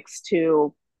 6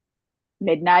 to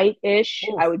midnight ish,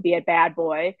 I Oof. would be at Bad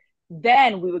Boy.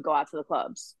 Then we would go out to the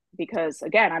clubs because,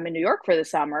 again, I'm in New York for the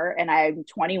summer and I'm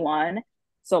 21.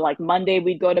 So, like, Monday,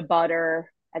 we'd go to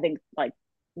Butter. I think, like,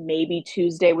 maybe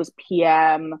Tuesday was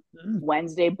PM, Mm.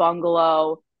 Wednesday,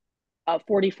 Bungalow.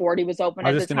 4040 was open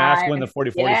I was at the just gonna ask when the time.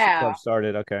 4040 Yeah. club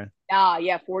started. Okay.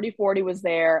 Yeah, 4040 was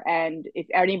there. And if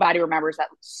anybody remembers that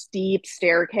steep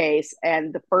staircase,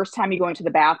 and the first time you go into the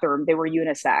bathroom, they were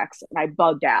unisex, and I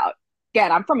bugged out.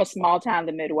 again, I'm from a small town in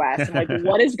the Midwest. I'm like,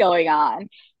 what is going on?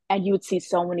 And you would see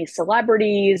so many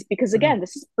celebrities because, again,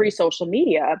 this is pre social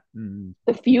media. Mm.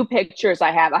 The few pictures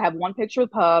I have one picture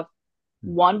with Puff,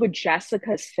 one with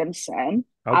Jessica Simpson.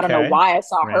 I don't know Okay. why I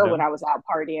saw her when Random. I was out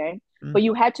partying, Mm. but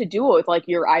you had to do it with like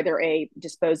you're either a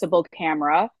disposable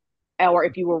camera or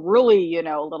if you were really, a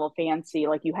little fancy,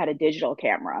 like you had a digital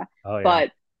camera. Oh yeah.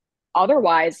 But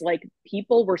otherwise, like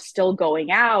people were still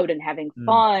going out and having Mm.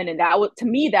 fun. And that was, to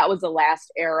me, that was the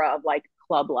last era of like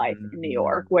club life in New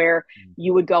York, Mm. where Mm.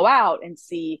 you would go out and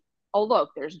see, oh, look,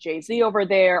 there's Jay-Z over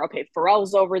there. Okay,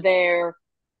 Pharrell's over there.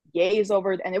 Ye's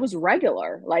over, and it was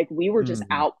regular. Like we were just Mm.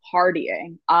 out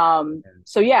partying.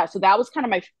 So yeah, so that was kind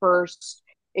of my first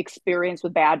experience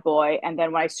with Bad Boy. And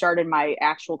then when I started my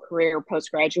actual career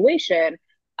post graduation,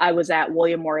 I was at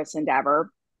William Morris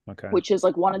Endeavor, Okay. which is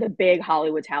like one of the big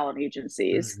Hollywood talent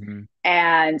agencies, Mm-hmm.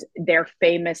 and their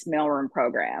famous mailroom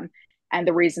program. And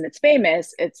the reason it's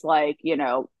famous, it's like,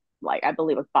 like I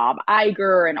believe with Bob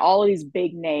Iger and all of these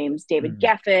big names, David Mm.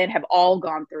 Geffen, have all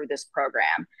gone through this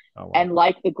program. Oh wow. And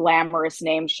like the glamorous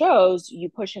name shows, you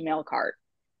push a mail cart.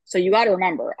 So you got to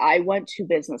remember, I went to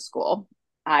business school.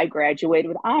 I graduated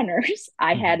with honors.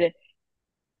 I had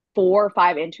 4 or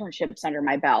 5 internships under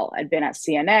my belt. I'd been at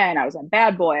CNN, I was at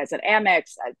Bad Boy, I was at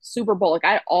Amex, at Super Bowl. Like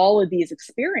I had all of these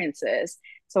experiences.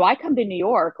 So I come to New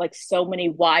York, like so many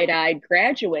wide-eyed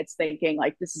graduates, thinking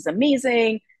like this is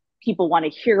amazing. People want to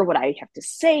hear what I have to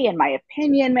say, and my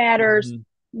opinion matters.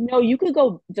 Mm-hmm. No, you could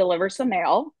go deliver some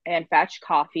mail and fetch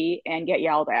coffee and get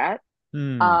yelled at,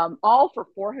 Mm. all for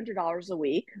 $400 a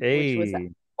week, which was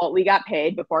Hey. what we got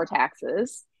paid before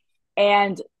taxes.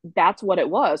 And that's what it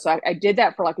was. So I did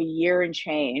that for like a year and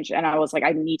change. And I was like,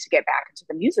 I need to get back into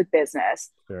the music business.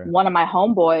 Sure. One of my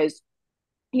homeboys,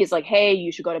 he's like, hey,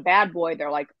 you should go to Bad Boy.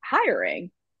 They're like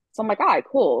hiring. So I'm like, all right,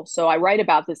 cool. So I write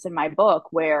about this in my book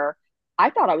where I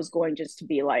thought I was going just to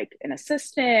be like an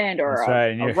assistant or That's a,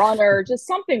 right. And a you're runner, just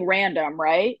something random,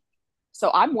 right? So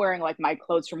I'm wearing like my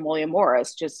clothes from William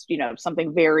Morris, just,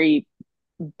 something very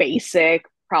basic,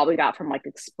 probably got from like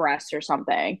Express or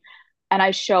something. And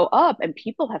I show up and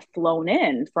people have flown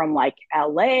in from like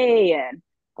LA and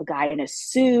a guy in a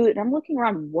suit. And I'm looking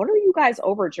around, what are you guys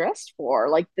overdressed for?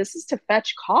 Like, this is to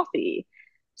fetch coffee.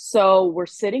 So we're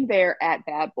sitting there at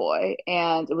Bad Boy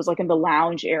and it was like in the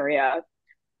lounge area.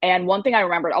 And one thing I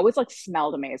remember, it always like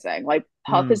smelled amazing. Like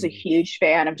Puff is a mm. huge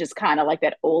fan of just kind of like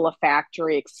that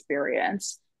olfactory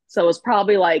experience. So it's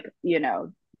probably like,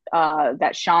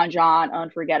 that Sean John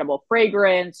unforgettable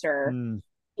fragrance, or Mm.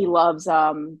 he loves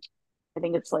I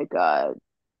think it's like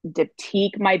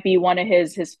Diptyque might be one of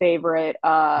his favorite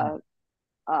Mm.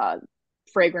 uh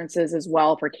fragrances as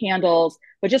well for candles,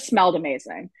 but just smelled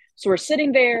amazing. So we're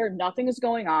sitting there, nothing is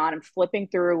going on. I'm flipping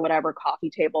through whatever coffee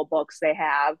table books they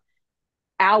have.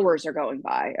 Hours are going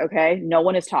by, okay? No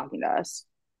one is talking to us.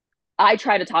 I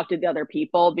try to talk to the other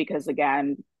people because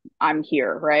again, I'm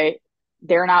here, right?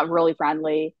 They're not really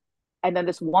friendly. And then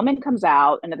this woman comes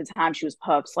out, and at the time she was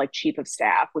Puff's like chief of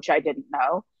staff, which I didn't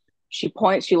know. She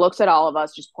looks at all of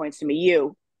us, just points to me,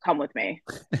 you come with me.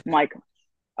 I'm like,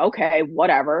 okay,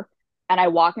 whatever. And I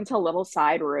walk into a little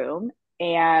side room,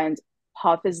 and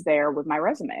Puff is there with my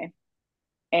resume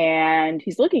and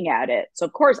he's looking at it. So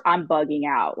of course I'm bugging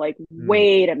out. Like, Mm.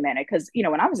 wait a minute, because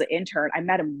when I was an intern, I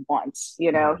met him once.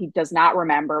 Yeah. He does not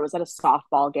remember. It was at a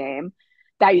softball game.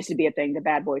 That used to be a thing, the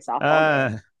Bad Boy softball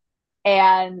game. Uh,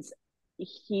 And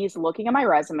he's looking at my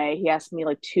resume. He asked me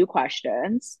like 2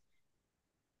 questions.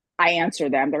 I answer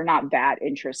them. They're not that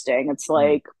interesting. It's mm.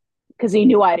 like because he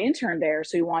knew I'd interned there,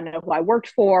 so he wanted to know who I worked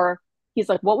for. He's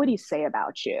like, "What would he say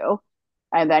about you?"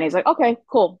 And then he's like, "Okay,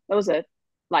 cool. That was it."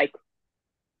 Like,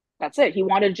 that's it. He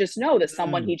wanted to just know that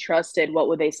someone Mm. he trusted, what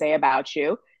would they say about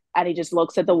you? And he just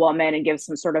looks at the woman and gives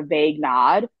some sort of vague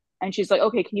nod. And she's like,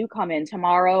 okay, can you come in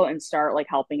tomorrow and start like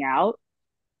helping out?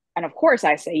 And of course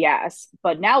I say yes.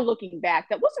 But now looking back,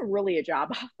 that wasn't really a job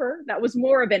offer. That was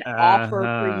more of an offer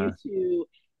for you Uh-huh. to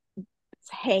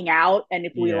hang out. And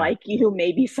if we Yeah. like you,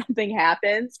 maybe something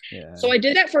happens. Yeah. So I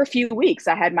did that for a few weeks.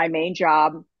 I had my main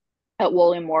job at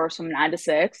William Morris from 9 to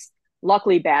 6.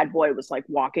 Luckily, Bad Boy was like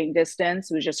walking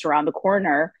distance. It was just around the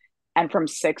corner. And from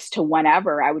 6 to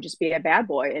whenever, I would just be at Bad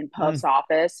Boy in Mm. Puff's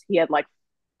office. He had like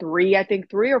I think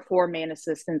 3 or 4 main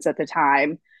assistants at the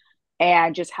time,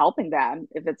 and just helping them.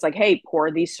 If it's like, hey, pour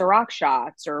these Ciroc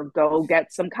shots, or go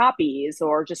get some copies,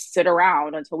 or just sit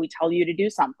around until we tell you to do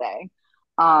something.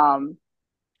 Um,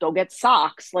 Go get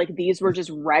socks. Like these were just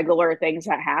regular things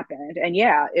that happened. And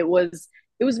yeah, it was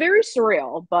very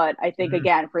surreal. But I think Mm.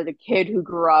 again, for the kid who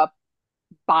grew up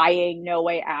buying No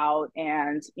Way Out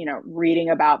and, reading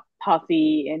about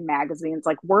Puffy in magazines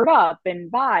like Word Up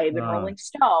and Vibe and Uh, Rolling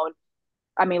Stone.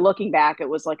 I mean, looking back, it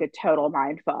was like a total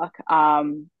mind fuck.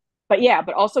 But yeah,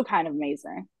 but also kind of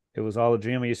amazing. it was all a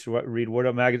dream. I used to read Word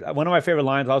Up magazine. One of my favorite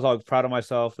lines, I was all proud of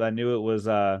myself that I knew it was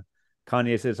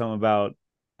Kanye said something about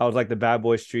I was like the bad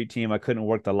boy street team. I couldn't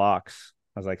work the locks.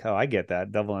 I was like, oh, I get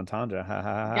that. Double entendre. Ha ha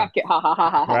ha. Ha. Yuck, ha ha ha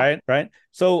ha ha. Right, right.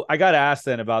 So I got asked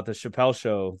then about the Chappelle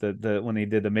show, the when he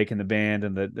did the making the band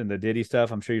and the Diddy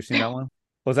stuff. I'm sure you've seen that one.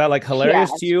 Was that like hilarious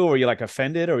to Yes. you, or were you like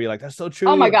offended, or were you like that's so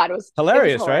Oh my true? God, it was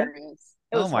Hilarious, right? hilarious.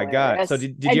 It Oh was my God. So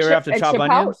hilarious. did you ever have to And chop Chappelle,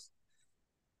 onions?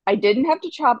 I didn't have to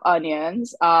chop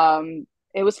onions.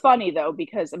 It was funny though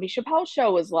because I mean Chappelle's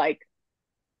show was like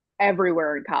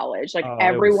everywhere in college. Like Oh, it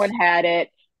everyone was had it.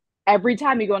 Every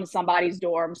time you go into somebody's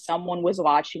dorm, someone was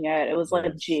watching it. It was like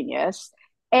yes, genius.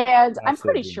 And I'm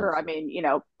absolute pretty sure, I genius.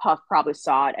 mean, Puff probably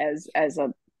saw it as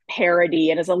a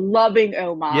parody and as a loving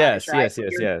homage, Yes, right? yes, When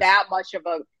yes, you're yes. that much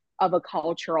of a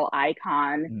cultural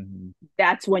icon, Hmm.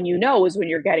 that's when is when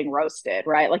you're getting roasted,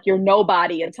 right? Like you're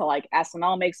nobody until like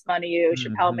SNL makes fun of you,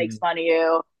 Chappelle makes Hmm. fun of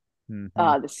you, Hmm.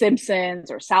 The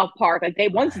Simpsons or South Park. Like they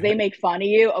once they make fun of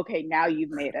you, okay, now you've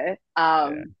made it.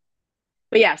 Yeah.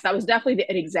 But yes, that was definitely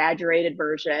an exaggerated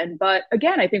version. But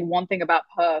again, I think one thing about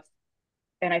Puff,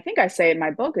 and I think I say in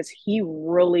my book, is he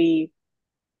really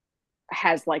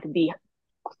has like the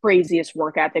craziest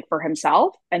work ethic for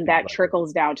himself, and Seems that like it.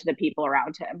 trickles down to the people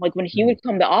around him. Like when he Mm. would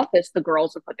come to office, the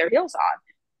girls would put their heels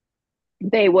on.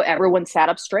 They would everyone sat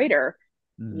up straighter.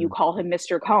 You Hmm. call him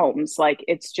Mr. Combs. Like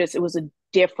it was a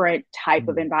different type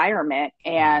of Mm. environment.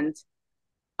 Mm. And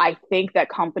I think that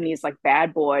companies like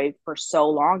Bad Boy for so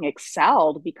long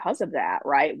excelled because of that,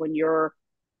 right? When you're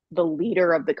the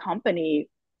leader of the company,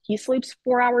 he sleeps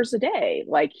 4 hours a day.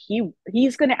 Like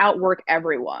he's going to outwork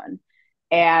everyone.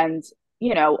 And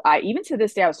I even to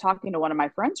this day, I was talking to one of my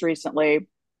friends recently,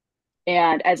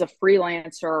 and as a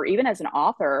freelancer or even as an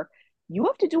author, you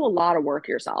have to do a lot of work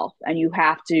yourself, and you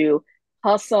have to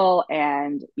hustle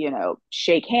and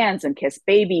shake hands and kiss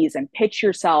babies and pitch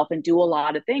yourself and do a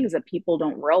lot of things that people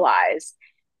don't realize.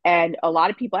 And a lot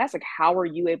of people ask, like, how are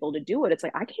you able to do it? It's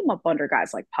like I came up under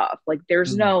guys like Puff. Like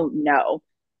there's Mm. no.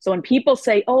 So when people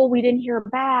say, oh, we didn't hear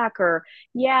back, or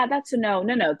yeah, that's a no.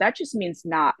 No, that just means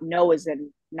not. No is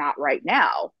in not right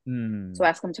now. So Mm.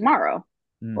 ask them tomorrow.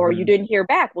 Or you Hmm. didn't hear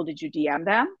back. Well, did you DM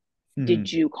them? Hmm.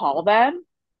 Did you call them?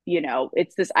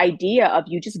 It's this idea of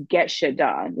you just get shit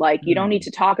done. Like you don't need Mm.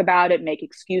 to talk about it, make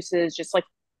excuses, just like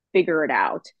figure it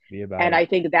out. Be about And it. I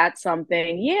think that's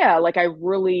something, yeah, like I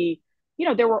really,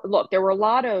 there were a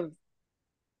lot of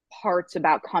parts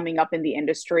about coming up in the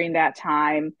industry in that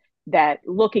time that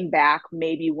looking back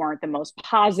maybe weren't the most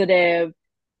positive.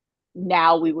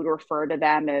 Now we would refer to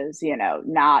them as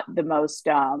not the most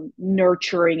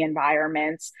nurturing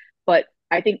environments, but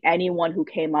I think anyone who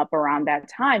came up around that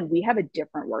time, we have a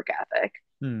different work ethic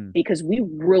Mm. because we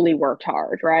really worked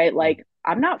hard, right? Mm. Like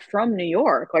I'm not from New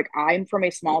York, like I'm from a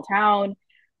small town.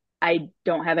 I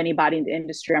don't have anybody in the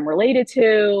industry I'm related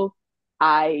to.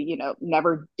 I,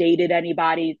 never dated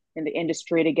anybody in the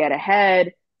industry to get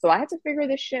ahead. So I had to figure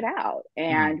this shit out. Mm.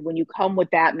 And when you come with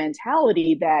that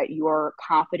mentality that you're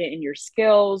confident in your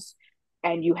skills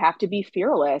and you have to be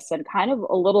fearless and kind of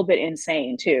a little bit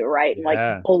insane too, right? And like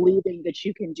Yeah. believing that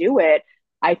you can do it.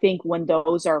 I think when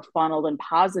those are funneled in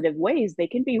positive ways, they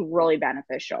can be really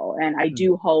beneficial. And I Mm.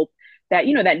 do hope that,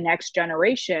 that next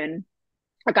generation,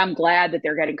 like I'm glad that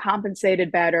they're getting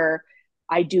compensated better.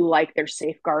 I do like their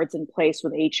safeguards in place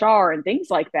with HR and things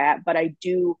like that, but I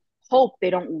do hope they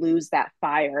don't lose that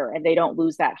fire and they don't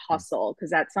lose that Mm. hustle because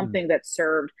that's Mm. something that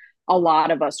served a lot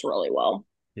of us really well.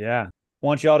 Yeah. I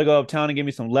want y'all to go uptown and give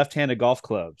me some left-handed golf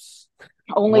clubs.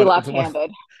 Only One, it's one, left-handed.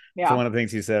 it's Yeah. one of the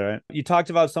things he said, right? You talked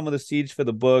about some of the seeds for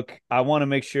the book. I want to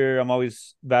make sure I'm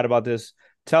always bad about this.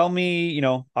 Tell me,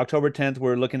 October 10th,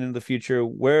 we're looking into the future.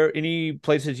 Where any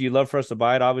places you love for us to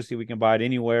buy it? Obviously, we can buy it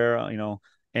anywhere,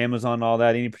 Amazon, all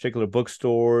that, any particular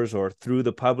bookstores or through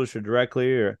the publisher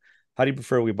directly, or how do you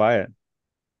prefer we buy it?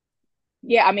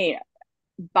 Yeah, I mean,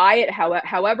 buy it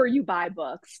however you buy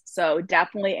books. So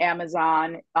definitely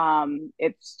Amazon.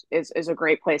 It's is a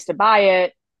great place to buy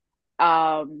it.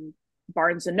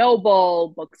 Barnes and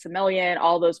Noble, Books a Million,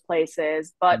 all those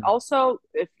places. But Mm. also,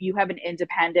 if you have an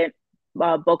independent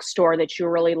bookstore that you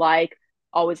really like,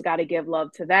 always got to give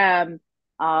love to them.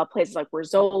 Places like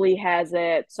Rizzoli has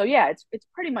it. So yeah, it's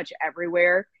pretty much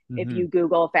everywhere. If Mm-hmm. you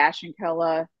Google Fashion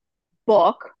Killa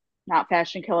book, not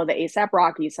Fashion Killa the ASAP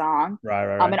Rocky song, Right,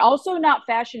 right, right. and also not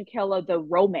Fashion Killa the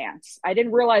romance. I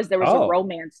didn't realize there was a Oh,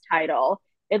 romance title.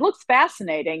 it looks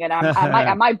fascinating, and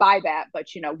I might buy that. But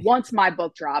once my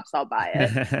book drops, I'll buy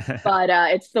it. But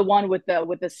it's the one with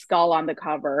the skull on the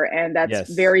cover, and that's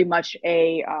Yes. very much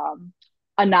a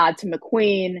nod to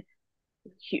McQueen.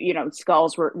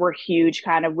 Skulls were huge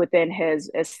kind of within his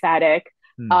aesthetic.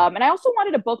 Hmm. And I also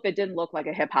wanted a book that didn't look like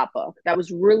a hip hop book. That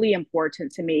was really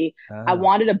important to me. I Ah.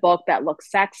 wanted a book that looked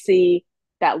sexy,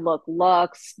 that looked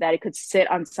luxe, that it could sit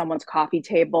on someone's coffee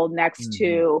table next Mhm.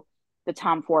 to the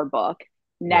Tom Ford book,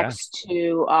 Yeah. next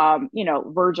to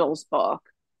Virgil's book,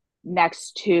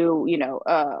 next to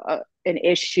an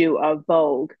issue of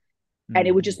Vogue, and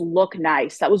it would Mhm. just look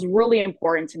nice. That was really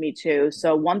important to me too.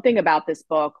 So one thing about this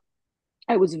book,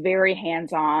 I was very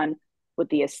hands on with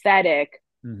the aesthetic,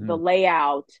 the Mhm.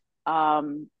 layout,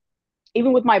 um,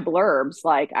 even with my blurbs.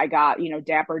 Like I got,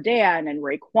 Dapper Dan and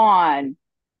Raekwon,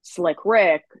 Slick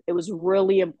Rick. It was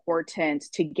really important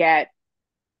to get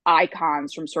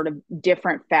icons from sort of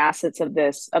different facets of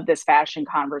this fashion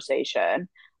conversation.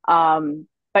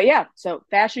 But yeah, so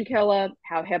Fashion Killa,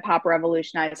 how hip hop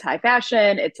revolutionized high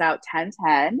fashion. It's out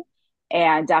 10/10,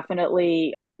 and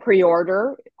definitely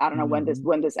pre-order. I don't know Mhm.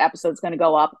 when this episode's going to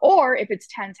go up, or if it's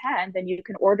 10/10, then you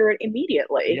can order it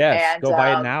immediately. Yes, And go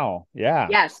buy it now. Yeah.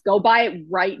 yes, go buy it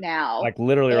right now. Like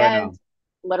literally right And now.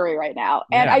 literally right now.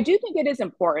 And Yeah. I do think it is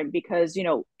important because,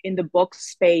 in the book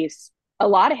space, a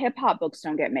lot of hip hop books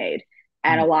don't get made.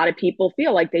 And a Mm. lot of people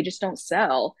feel like they just don't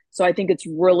sell. So I think it's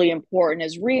really important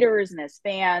as readers and as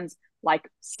fans, like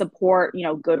support,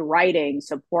 good writing,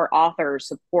 support authors,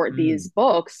 support Mm. these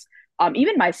books.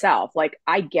 Even myself, like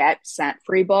I get sent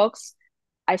free books.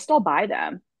 I still buy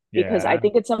them because I Yeah.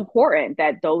 think it's important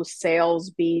that those sales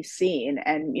be seen.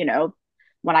 And,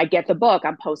 when I get the book,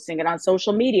 I'm posting it on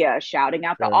social media, shouting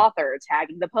out the Sure. author,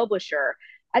 tagging the publisher.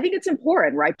 I think it's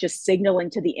important, right? Just signaling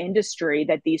to the industry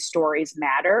that these stories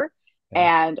matter,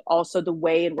 Yeah. and also the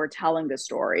way we're telling the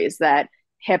stories, that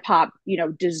hip hop,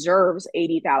 deserves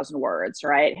 80,000 words,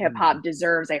 right? Hip Mm. hop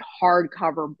deserves a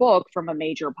hardcover book from a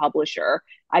major publisher.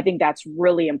 I think that's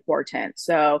really important.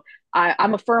 So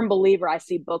I'm a firm believer. I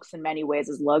see books in many ways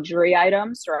as luxury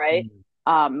items, right?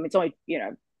 Mm. It's only,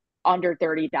 under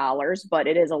 $30, but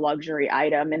it is a luxury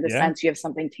item in the Yeah. sense you have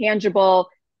something tangible.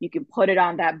 You can put it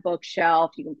on that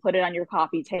bookshelf, you can put it on your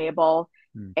coffee table.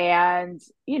 Mm. And,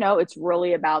 it's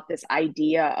really about this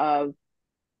idea of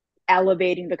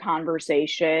elevating the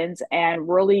conversations and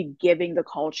really giving the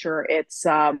culture its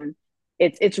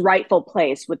rightful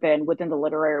place within the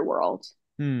literary world.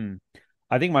 Hmm.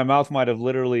 I think my mouth might have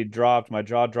literally dropped, my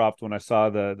jaw dropped when I saw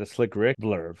the Slick Rick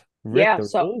blurb. Rick Yeah. the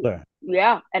So Ruler.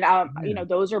 yeah. And Yeah.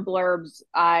 those are blurbs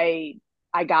I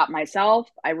got myself.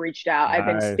 I reached out. I've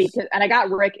been Nice. speaking, and I got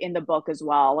Rick in the book as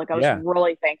well. Like I was Yeah.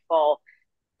 really thankful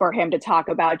for him to talk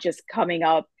about just coming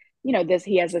up. This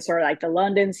he has this sort of like the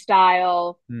London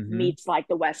style Mm-hmm. meets like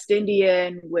the West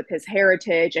Indian with his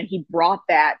heritage, and he brought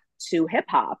that to hip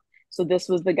hop. So this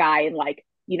was the guy in like,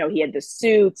 he had the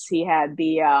suits, he had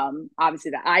the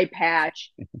obviously the eye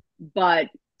patch, but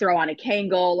throw on a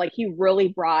Kangol. Like he really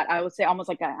brought, I would say, almost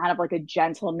like a kind of like a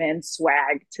gentleman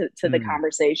swag to the Mm.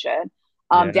 conversation.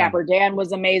 Yeah. Dapper Dan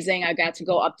was amazing. I got to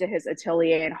go up to his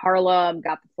atelier in Harlem,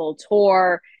 got the full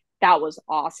tour. That was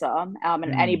awesome. And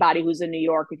Mm. anybody who's in New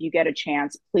York, if you get a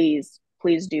chance, please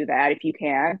do that if you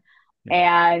can.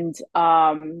 Yeah. And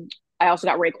I also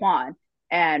got Raekwon.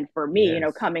 And for me,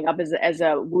 Yes. coming up as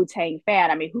a Wu Tang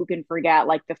fan, I mean, who can forget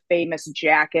like the famous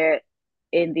jacket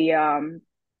in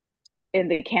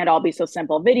the Can't All Be So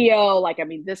Simple video? Like, I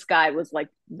mean, this guy was like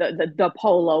the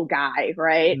polo guy,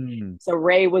 right? Mm. So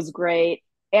Ray was great.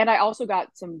 And I also got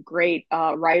some great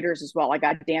writers as well. I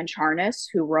got Dan Charnas,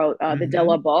 who wrote the Mm-hmm.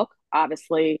 Dilla book,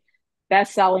 obviously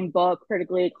best-selling book,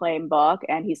 critically acclaimed book,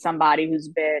 and he's somebody who's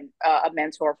been a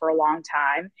mentor for a long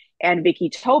time. And Vicky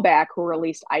Toback, who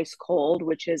released Ice Cold,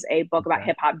 which is a book about Okay.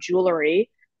 hip hop jewelry,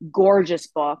 gorgeous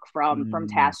book from Mm.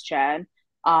 Task Chen.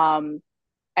 Um,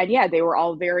 and yeah, they were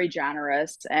all very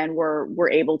generous and were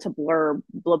able to blur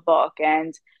the book.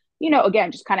 And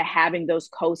again, just kind of having those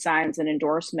cosigns and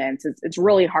endorsements, it's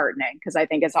really heartening, because I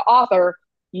think as an author,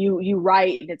 you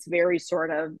write and it's very sort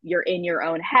of, you're in your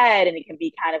own head, and it can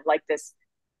be kind of like this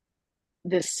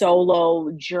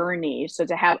solo journey. So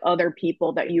to have other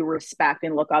people that you respect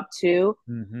and look up to,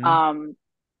 Mm-hmm. um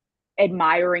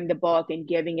admiring the book and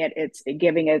giving it its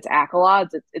accolades,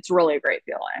 it's really a great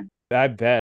feeling. I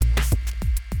bet.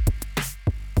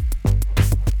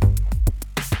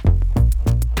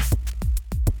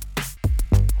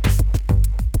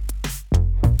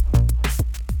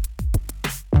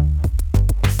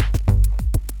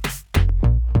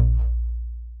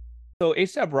 So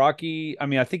ASAP Rocky, I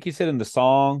mean, I think he said in the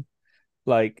song,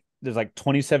 like there's like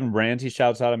 27 brands he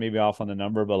shouts out. I may be off on the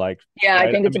number, but like, Yeah, I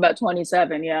right? think I it's mean, about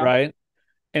 27. Yeah. right.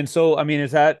 And so, I mean,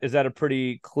 is that a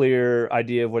pretty clear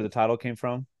idea of where the title came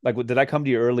from? Like, did I come to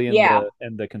you early in Yeah.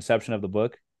 the conception of the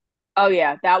book? Oh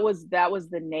yeah, that was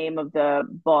the name of the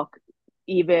book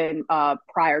even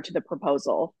prior to the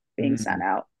proposal being sent Mm,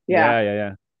 out. Yeah. yeah, yeah,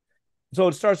 yeah. So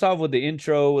it starts off with the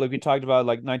intro, like we talked about,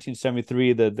 like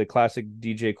 1973, the classic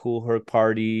DJ Cool Herc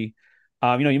party.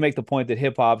 You make the point that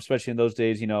hip hop, especially in those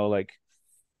days, like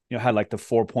had like the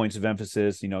 4 points of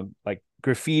emphasis, like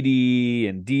graffiti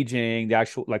and DJing, the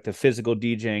actual like the physical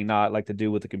DJing, not like to do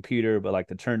with the computer, but like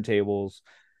the turntables.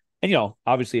 And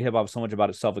obviously hip hop is so much about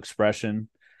its self-expression.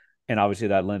 And obviously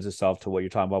that lends itself to what you're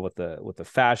talking about with the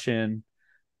fashion.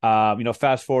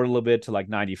 Fast forward a little bit to like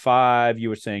 95, you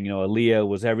were saying, Aaliyah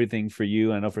was everything for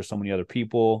you. I know for so many other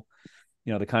people,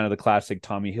 the kind of the classic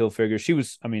Tommy Hilfiger. She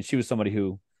was somebody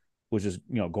who was just,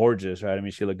 gorgeous, right? I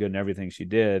mean, she looked good in everything she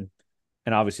did.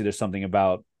 And obviously there's something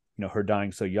about, her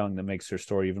dying so young that makes her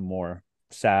story even more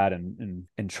sad and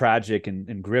tragic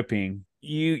and gripping.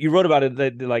 You wrote about it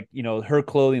that like, her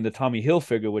clothing, the Tommy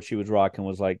Hilfiger, which she was rocking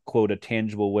was like, quote, a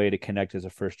tangible way to connect as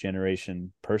a first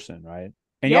generation person, right?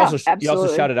 And Yeah, you also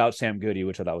absolutely. shouted out Sam Goody,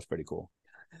 which I thought was pretty cool.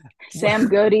 Sam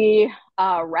Goody,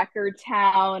 Record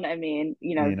Town. I mean,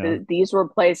 you know, these were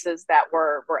places that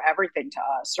were everything to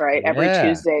us, right? Every yeah.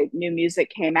 Tuesday, new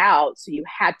music came out, so you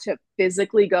had to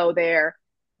physically go there,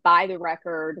 buy the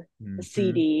record, the Mm-hmm.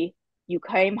 CD. You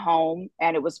came home,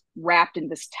 and it was wrapped in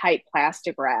this tight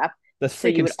plastic wrap. The So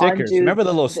you freaking would stickers. undo Remember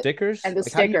the little the stickers? and the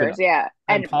Like, how do you even? stickers, yeah.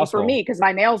 And for Impossible. me, because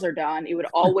my nails are done, it would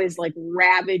always like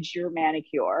ravage your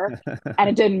manicure, and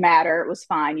it didn't matter. It was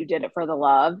fine. You did it for the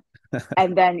love,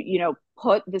 and then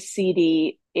put the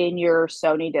CD in your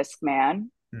Sony Discman,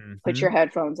 put Mm-hmm. your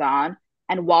headphones on,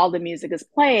 and while the music is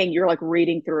playing, you're like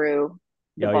reading through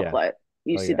the Oh yeah. booklet.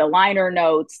 You Oh see yeah. the liner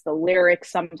notes, the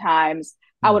lyrics sometimes.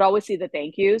 I Mm. would always see the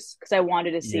thank yous because I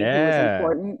wanted to see who was Yeah.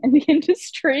 important in the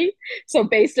industry. So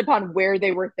based upon where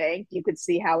they were thanked, you could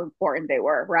see how important they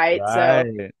were, right? So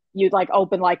Right. you'd like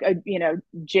open like a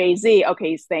Jay-Z, okay,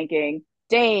 he's thanking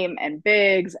Dame and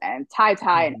Biggs and Ty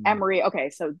Ty and Mm. Emery.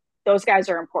 Okay, so those guys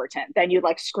are important. Then you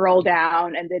like scroll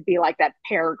down and there'd be like that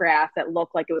paragraph that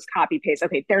looked like it was copy paste.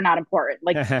 Okay, they're not important.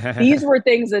 Like these were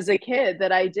things as a kid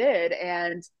that I did.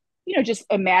 And, just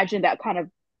imagine that kind of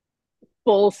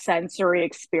full sensory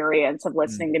experience of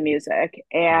listening to Mm. music.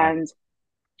 Yeah. And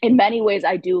in many ways,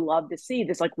 I do love to see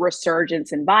this like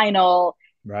resurgence in vinyl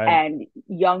Right. and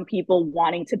young people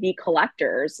wanting to be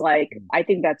collectors. Like, I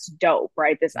think that's dope,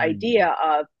 right? This Mm. idea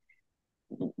of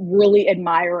really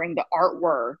admiring the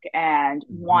artwork and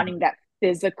Mm-hmm. wanting that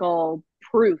physical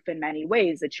proof in many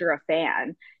ways that you're a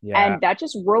fan. Yeah. And that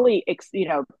just really,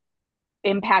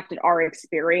 impacted our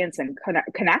experience and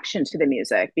connection to the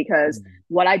music because Mm.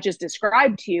 what I just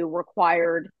described to you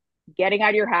required getting out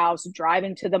of your house,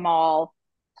 driving to the mall,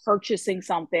 purchasing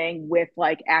something with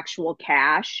like actual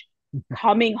cash,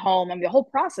 coming home. I mean, the whole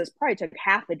process probably took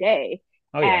half a day.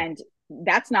 Oh yeah. And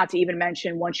that's not to even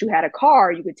mention once you had a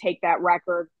car, you could take that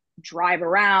record, drive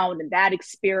around, and that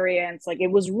experience. Like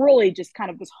it was really just kind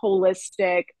of this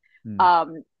holistic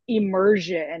Mm.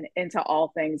 immersion into all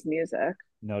things music.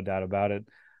 No doubt about it.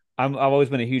 I've always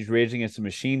been a huge Rage Against the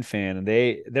Machine fan, and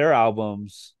their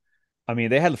albums. I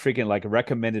mean, they had a freaking like a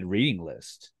recommended reading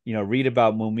list. Read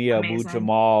about Mumia Abu Amazing.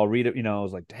 Jamal. Read it. I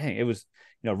was like, dang, it was.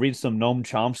 Read some Noam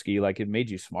Chomsky. Like it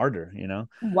made you smarter.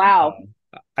 Wow.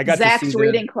 I got to see Zach's them.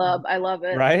 Reading Club. I love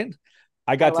it. Right.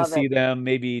 I I got to love see it. them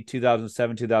maybe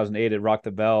 2007, 2008 at Rock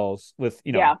the Bells with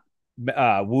Yeah.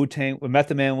 Wu Tang.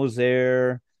 Method Man was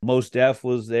there. Mos Def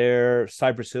was there.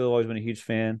 Cypress Hill. Always been a huge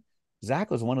fan.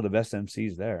 Zach was one of the best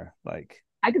MCs there. Like,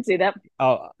 I could see that.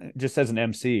 oh, just as an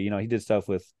MC, he did stuff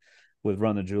with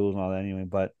Run the Jewels and all that anyway.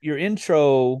 But your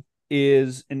intro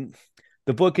is, and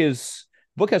the book has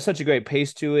such a great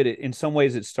pace to it. In some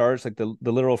ways, it starts like the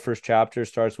literal first chapter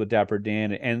starts with Dapper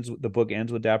Dan. The book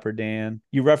ends with Dapper Dan.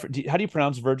 How do you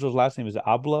pronounce Virgil's last name? Is it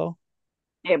Abloh?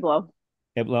 Hey, blow.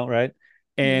 Abloh, right?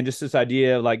 And just this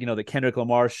idea of like, the Kendrick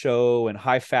Lamar show and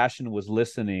high fashion was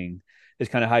listening is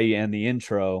kind of how you end the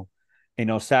intro.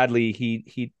 Sadly,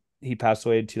 he passed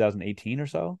away in 2018 or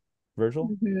so, Virgil,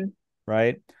 Mm-hmm.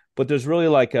 right? But there's really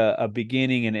like a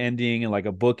beginning and ending and like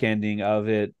a book ending of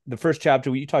it. The first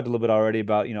chapter, you talked a little bit already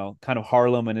about, kind of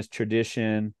Harlem and its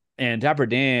tradition and Dapper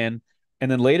Dan. And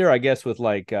then later, I guess, with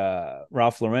like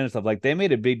Ralph Lauren and stuff, like they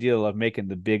made a big deal of making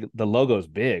the logos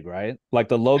big, right? Like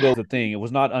the logo, the thing, it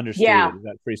was not Yeah. understated. Is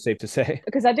that pretty safe to say?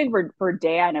 Because I think for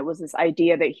Dan, it was this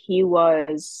idea that he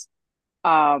was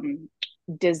um,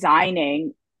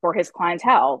 designing for his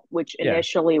clientele, which Yeah.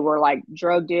 initially were like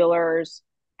drug dealers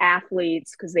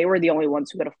athletes, because they were the only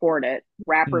ones who could afford it.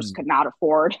 Rappers Mm. could not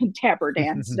afford Dapper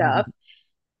Dan stuff.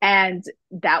 And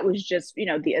that was just, you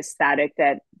know, the aesthetic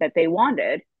that they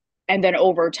wanted. And then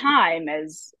over time,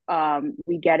 as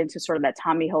we get into sort of that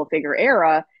Tommy Hilfiger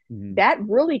era, Mhm. that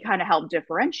really kind of helped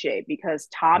differentiate, because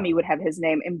Tommy would have his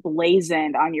name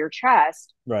emblazoned on your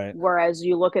chest, Right. whereas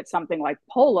you look at something like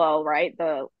Polo, right?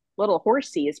 The little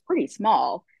horsey is pretty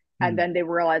small. And Mm. then they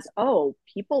realize, oh,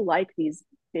 people like these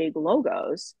big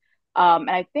logos. And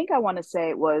I think I want to say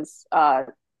it was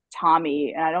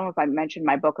Tommy, and I don't know if I mentioned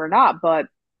my book or not, but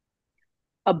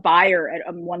a buyer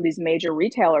at one of these major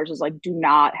retailers is like, do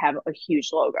not have a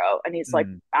huge logo. And he's like,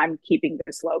 Mm. I'm keeping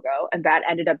this logo. And that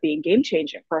ended up being game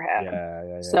changing for him. Yeah,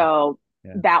 yeah, yeah, So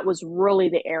yeah. that was really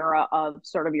the era of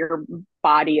sort of your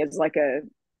body as like a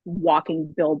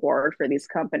walking billboard for these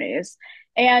companies.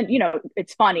 And, you know,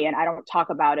 it's funny, and I don't talk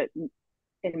about it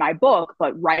in my book,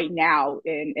 but right now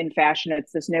in fashion,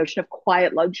 it's this notion of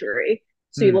quiet luxury.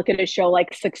 So you Mm. look at a show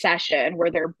like Succession,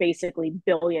 where they're basically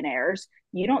billionaires.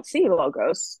 You don't see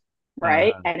logos,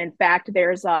 right? Uh-huh. And in fact,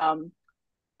 there's a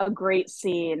great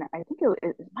scene. I think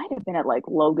it might have been at like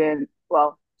Logan.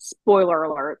 Well, spoiler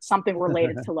alert, something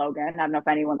related to Logan. I don't know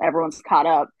if everyone's caught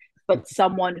up, but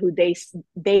someone who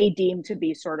they deem to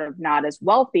be sort of not as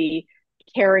wealthy,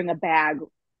 carrying a bag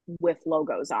with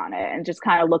logos on it, and just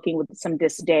kind of looking with some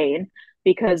disdain,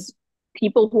 because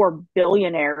people who are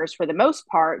billionaires for the most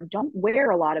part don't wear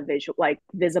a lot of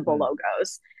visible Mm.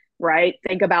 logos, right?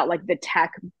 Think about like the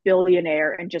tech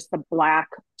billionaire and just the black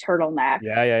turtleneck.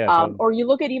 Yeah, yeah, yeah, totally. Or you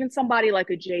look at even somebody like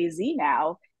a Jay-Z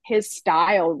now, his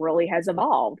style really has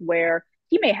evolved, where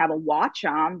he may have a watch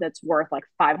on that's worth like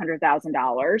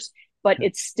 $500,000, but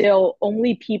it's still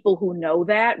only people who know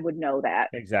that would know that.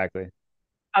 Exactly.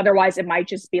 Otherwise, it might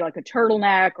just be like a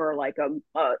turtleneck or like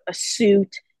a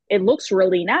suit. It looks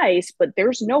really nice, but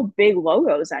there's no big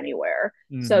logos anywhere.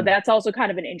 So Hmm. that's also kind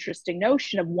of an interesting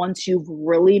notion of, once you've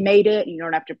really made it, you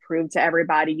don't have to prove to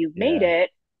everybody you've made Yeah. it.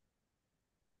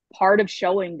 Part of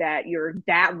showing that you're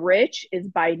that rich is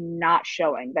by not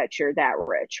showing that you're that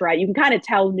rich, right? You can kind of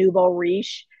tell nouveau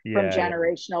riche from Yeah, yeah.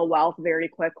 generational wealth very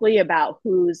quickly about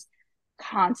who's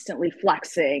constantly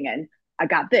flexing and, I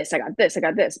got this, I got this, I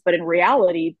got this. But in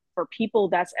reality, for people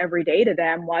that's every day to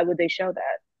them, why would they show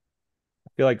that?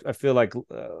 I feel like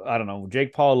I don't know,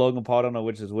 Jake Paul, Logan Paul. I don't know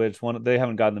which is which. One they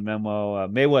haven't gotten the memo.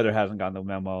 Mayweather hasn't gotten the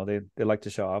memo. They like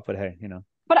to show off, but hey,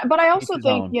 But I each also his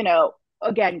think, own. you know,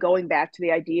 again, going back to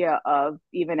the idea of,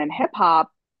 even in hip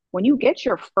hop, when you get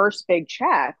your first big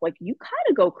check, like, you kind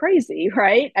of go crazy,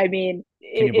 right? I mean,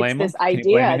 Can you it's blame him? this Can you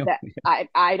blame idea him? that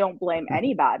I don't blame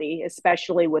anybody,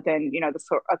 especially within, you know,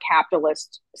 a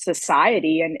capitalist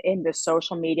society and in the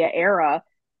social media era,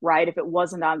 right? If it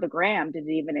wasn't on the gram, did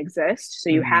it even exist? So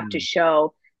you have to Mm,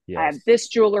 show, I have yes. this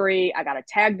jewelry, I got to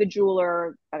tag the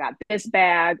jeweler, I got this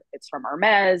bag, it's from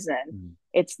Hermes, and Mm,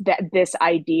 it's that this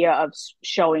idea of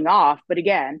showing off. But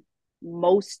again,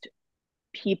 most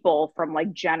people from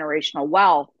like generational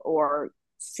wealth or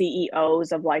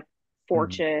CEOs of like mm.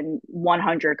 Fortune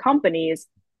 100 companies,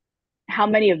 how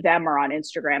many of them are on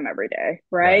Instagram every day,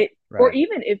 Right, right? Or right.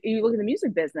 even if you look at the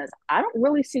music business, I don't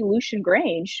really see Lucian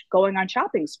Grange going on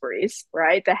shopping sprees,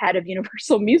 right? The head of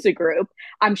Universal Music Group.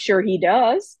 I'm sure he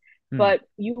does, Mm, but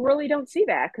you really don't see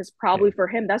that, because yeah, probably for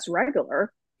him, that's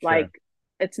regular. Like, sure.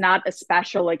 it's not a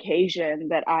special occasion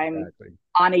that I'm Exactly.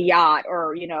 on a yacht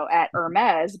or, you know, at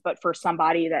Hermes, but for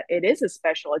somebody that it is a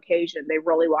special occasion, they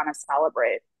really want to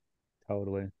celebrate.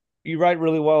 Totally. You write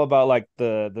really well about like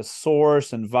the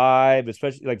source and vibe,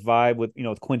 especially like vibe with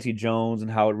with Quincy Jones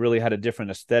and how it really had a different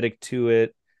aesthetic to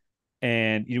it.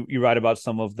 And you write about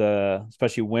some of the,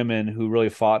 especially women who really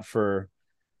fought for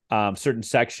certain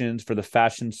sections, for the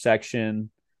fashion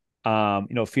section.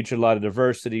 Featured a lot of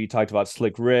diversity. You talked about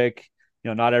Slick Rick.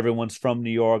 Not everyone's from New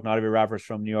York. Not every rapper's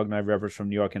from New York. Not every rapper's from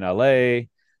New York and LA.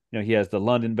 He has the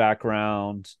London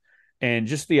background, and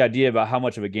just the idea about how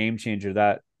much of a game changer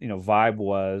that vibe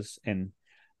was. And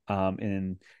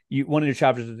you one of your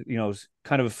chapters, is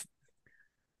kind of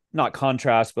not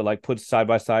contrast, but like puts side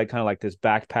by side, kind of like this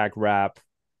backpack rap,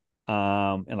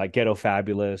 and like Ghetto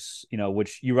Fabulous,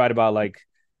 which you write about, like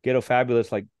Ghetto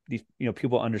Fabulous, like these,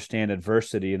 people understand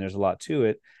adversity and there's a lot to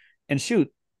it. And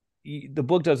shoot, the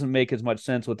book doesn't make as much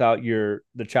sense without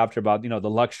the chapter about, the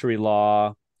luxury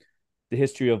law, the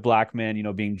history of black men,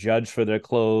 being judged for their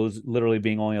clothes, literally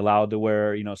being only allowed to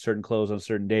wear, certain clothes on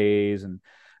certain days and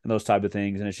those type of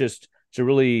things. And it's a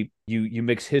really, you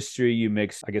mix history, you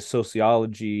mix, I guess,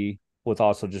 sociology with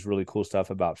also just really cool stuff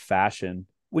about fashion.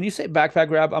 When you say backpack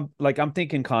rap, I'm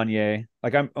thinking Kanye.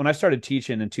 Like, when I started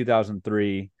teaching in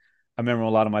 2003, I remember a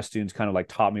lot of my students kind of like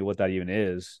taught me what that even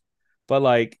is. But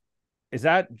like, is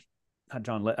that not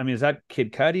John? I mean, is that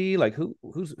Kid Cudi? Like,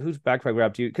 who's backpack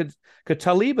rap to you? Could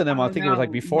Talib and them? I Oh think it was like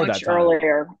no, before that time.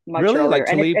 much Really, earlier. like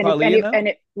Talib Kweli and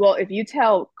them? Well, if you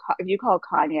call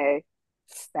Kanye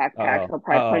backpack, Oh, he'll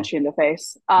probably oh, punch you in the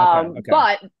face. okay, okay.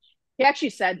 But he actually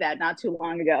said that not too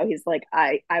long ago. He's like,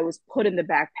 I was put in the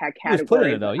backpack He was put in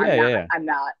category, it though. but Yeah, yeah, yeah. I'm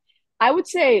not. I would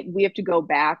say we have to go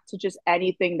back to just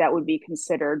anything that would be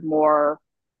considered more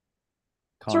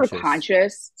sort of Conscious.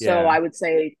 conscious. So Yeah. I would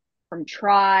say from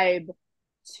Tribe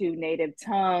to Native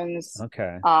Tongues,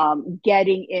 Okay.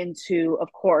 getting into,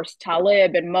 of course,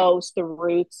 Talib and Most, the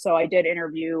Roots. So I did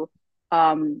interview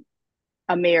um,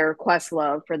 Amir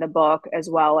Questlove for the book, as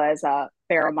well as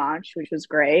Faramonch, which was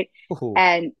great. Ooh.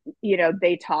 And,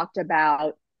 they talked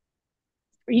about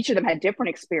each of them had different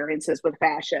experiences with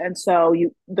fashion. So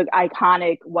the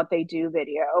iconic What They Do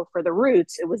video for the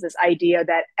Roots, it was this idea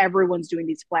that everyone's doing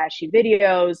these flashy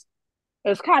videos. It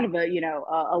was kind of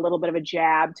a little bit of a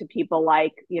jab to people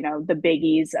like, the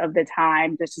biggies of the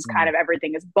time. This is kind Mm. of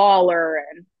everything is baller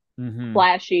and Mm-hmm.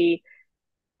 flashy.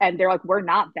 And they're like, we're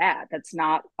not that. That's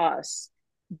not us.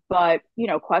 But,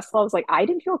 Questlove was like, I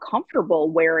didn't feel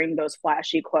comfortable wearing those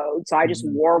flashy clothes. So I just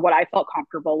Mm-hmm. wore what I felt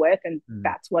comfortable with. And Mm.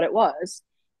 that's what it was.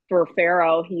 For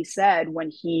Pharaoh, he said when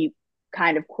he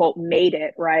kind of quote made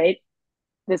it, right?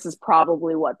 This is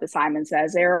probably what the Simon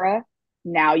Says era.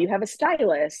 Now you have a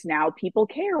stylist. Now people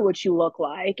care what you look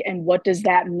like. And what does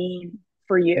that mean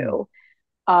for Mm. you?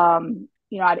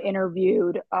 I'd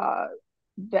interviewed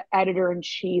the editor in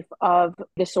chief of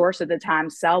the source at the time,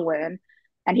 Selwyn,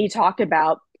 and he talked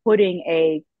about putting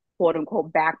a quote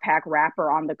unquote backpack rapper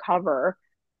on the cover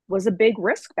was a big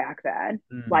risk back then.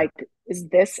 Mm. Like, is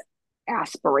this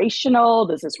aspirational?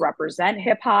 Does this represent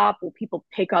hip hop? Will people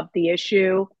pick up the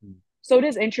issue? Mm. So it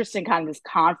is interesting, kind of this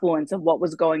confluence of what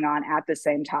was going on at the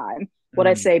same time. Would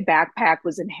I Mm. say Backpack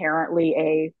was inherently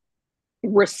a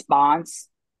response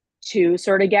to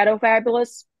sort of Ghetto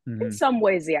Fabulous? In Mm-hmm. some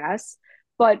ways, yes.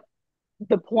 But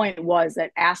the point was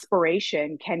that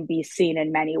aspiration can be seen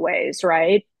in many ways,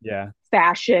 right? Yeah.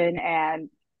 Fashion and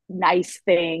nice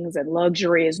things and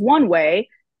luxury is one way,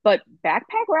 but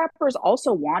backpack rappers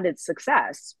also wanted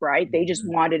success, right? They just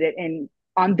Mm-hmm. wanted it in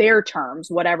on their terms,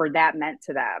 whatever that meant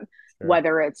to them, Sure.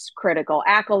 whether it's critical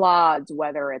accolades,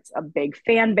 whether it's a big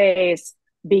fan base,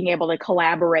 being able to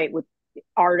collaborate with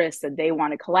artists that they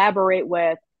want to collaborate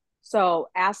with. So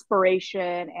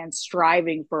aspiration and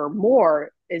striving for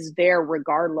more is there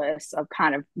regardless of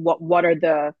kind of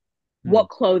Mm. what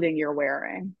clothing you're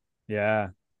wearing. Yeah.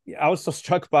 Yeah. I was so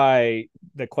struck by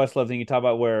the Questlove thing you talk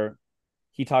about where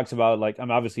he talks about like, I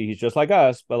mean, obviously he's just like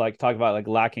us, but like talk about like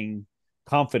lacking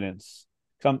confidence.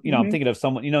 So I'm Mm-hmm. thinking of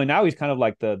someone, now he's kind of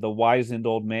like the wizened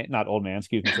old man, not old man,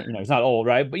 excuse me. So, he's not old,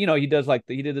 right? But he does like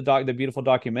he did the beautiful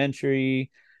documentary.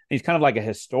 He's kind of like a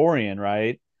historian,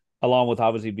 right? Along with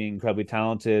obviously being incredibly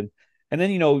talented. And then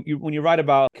when you write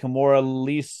about Kimora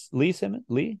Lee, is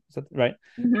that right?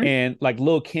 Mm-hmm. And like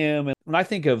Lil Kim, and when I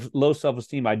think of low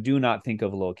self-esteem, I do not think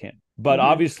of Lil Kim. But Mm-hmm.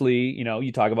 obviously,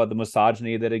 you talk about the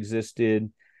misogyny that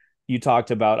existed. You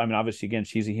talked about, I mean, obviously, again,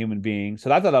 she's a human being.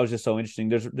 So I thought that was just so interesting.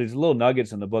 There's little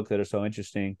nuggets in the book that are so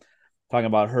interesting, talking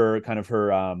about her, kind of her,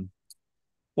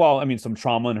 well, I mean, some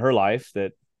trauma in her life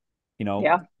that, you know,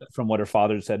 Yeah. from what her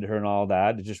father said to her and all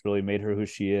that, it just really made her who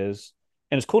she is.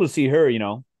 And it's cool to see her,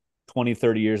 20,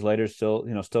 30 years later, still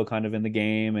kind of in the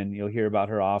game, and you'll hear about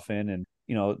her often. And,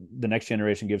 the next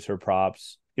generation gives her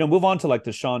props. Move on to like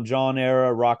the Sean John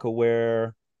era,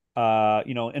 Rockaware,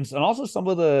 and also some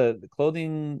of the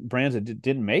clothing brands that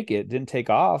didn't take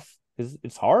off.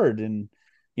 It's hard. And,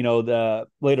 the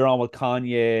later on with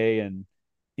Kanye and,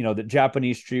 the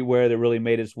Japanese streetwear that really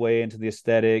made its way into the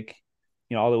aesthetic,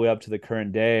 all the way up to the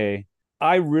current day.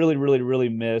 I really, really, really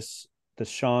miss the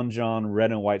Sean John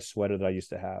red and white sweater that I used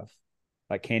to have,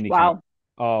 like candy cane. Wow.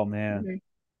 Oh man, Mm-hmm.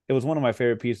 it was one of my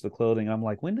favorite pieces of clothing. I'm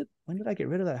like, when did I get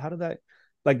rid of that? How did that?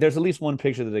 Like, there's at least one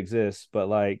picture that exists, but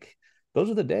like, those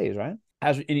are the days, right?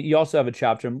 As you also have a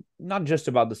chapter not just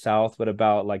about the South, but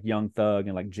about like Young Thug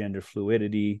and like gender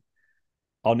fluidity.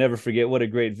 I'll never forget what a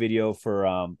great video for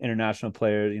international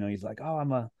players. He's like,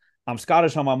 oh, I'm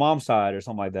Scottish on my mom's side or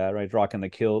something like that, right? Rocking the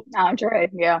kilt, Andre,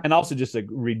 yeah. and also just a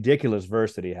ridiculous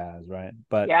verse that he has, right?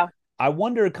 But Yeah. I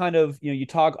wonder, kind of, you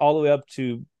talk all the way up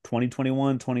to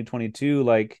 2021, 2022.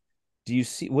 Like,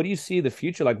 what do you see the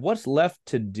future? Like, what's left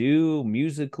to do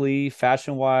musically,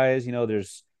 fashion wise?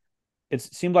 It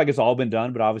seems like it's all been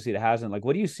done, but obviously it hasn't. Like,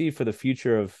 what do you see for the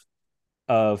future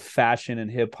of fashion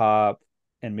and hip hop,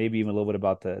 and maybe even a little bit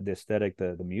about the aesthetic,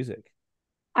 the music?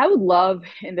 I would love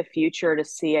in the future to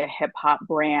see a hip hop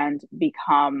brand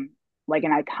become like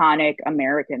an iconic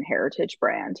American heritage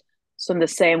brand. So in the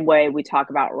same way we talk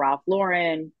about Ralph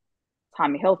Lauren,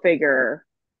 Tommy Hilfiger,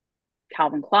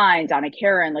 Calvin Klein, Donna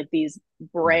Karan, like these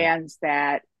Mhm. brands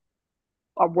that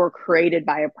were created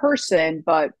by a person,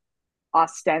 but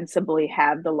ostensibly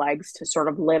have the legs to sort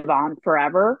of live on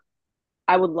forever.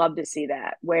 I would love to see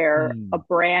that where a Mm.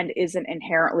 brand isn't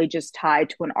inherently just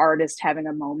tied to an artist having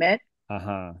a moment,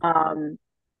 Uh-huh. um,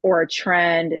 or a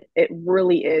trend. It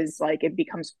really is like it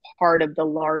becomes part of the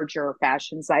larger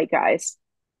fashion zeitgeist.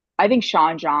 I think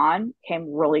Sean John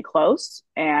came really close,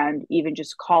 and even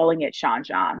just calling it Sean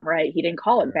John, right? He didn't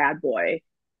call it Sure. Bad Boy.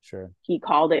 Sure. He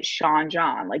called it Sean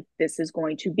John. Like this is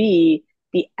going to be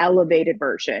the elevated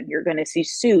version. You're going to see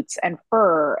suits and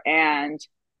fur and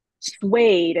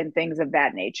suede and things of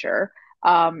that nature.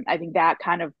 I think that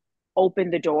kind of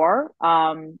opened the door.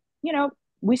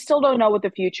 We still don't know what the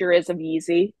future is of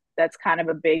Yeezy. That's kind of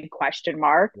a big question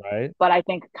mark. Right. But I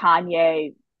think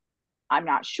Kanye, I'm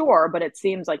not sure, but it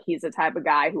seems like he's the type of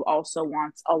guy who also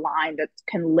wants a line that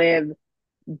can live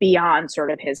beyond sort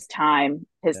of his Yeah.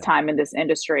 time in this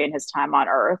industry and his time on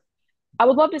earth. I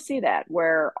would love to see that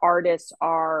where artists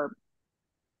are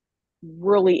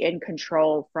really in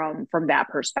control from that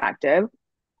perspective.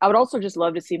 I would also just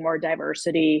love to see more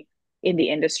diversity in the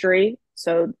industry.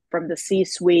 So from the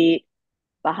C-suite,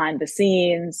 behind the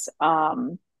scenes.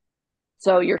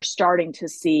 So you're starting to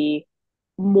see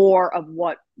more of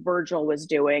what Virgil was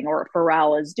doing or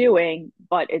Pharrell is doing,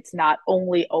 but it's not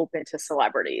only open to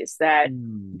celebrities. That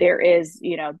Mm. there is,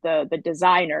 the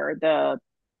designer, the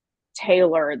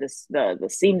tailor, the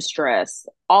seamstress,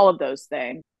 all of those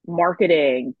things,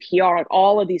 marketing, PR, like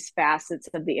all of these facets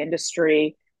of the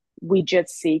industry, we just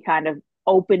see kind of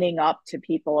opening up to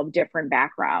people of different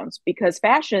backgrounds because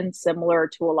fashion, similar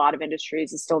to a lot of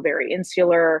industries, is still very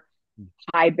insular,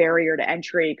 high barrier to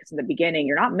entry because in the beginning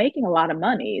you're not making a lot of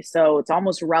money, so it's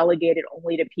almost relegated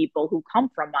only to people who come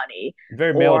from money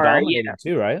Very male or dominated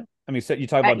too, right? I mean, so you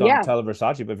talk about yeah, Donatella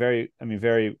Versace, but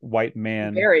very white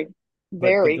man. very, But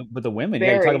very, the women, yeah,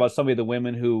 you talk very. about some of the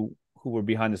women who were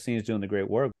behind the scenes doing the great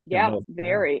work. Yeah, Yeah.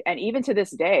 very. And even to this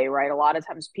day, right? A lot of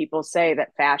times people say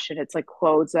that fashion, it's like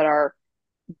clothes that are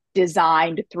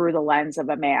designed through the lens of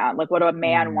a man. Like what a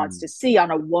man wants to Mm. see on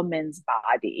a woman's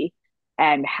body.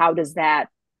 And how does that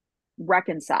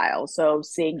reconcile? So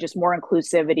seeing just more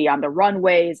inclusivity on the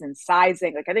runways and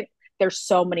sizing. Like I think there's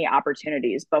so many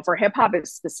opportunities. But for hip hop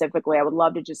specifically, I would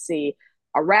love to just see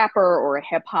a rapper or a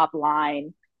hip hop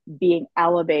line being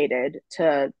elevated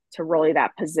to really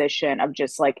that position of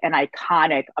just like an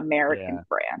iconic American Yeah.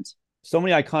 brand. So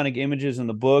many iconic images in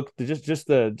the book. Just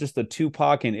the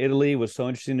Tupac in Italy was so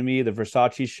interesting to me. The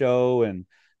Versace show, and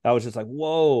that was just like,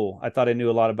 whoa! I thought I knew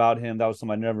a lot about him. That was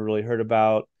something I never really heard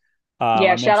about. Yeah, I shout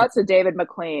mentioned. out to David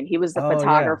McLean. He was the Oh yeah.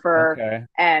 photographer Okay.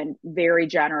 and very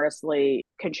generously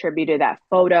contributed that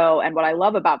photo. And what I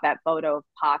love about that photo of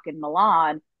Pac in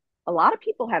Milan, a lot of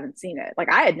people haven't seen it.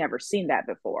 Like I had never seen that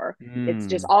before. It's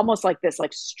just Mm. almost like this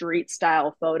like street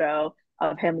style photo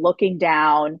of him looking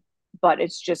down, but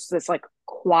it's just this like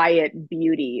quiet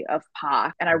beauty of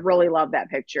Pac. And I really love that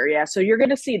picture. Yeah. So you're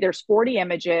gonna see there's 40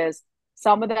 images.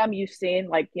 Some of them you've seen,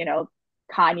 like,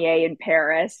 Kanye in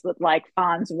Paris with like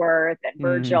Farnsworth and Mm.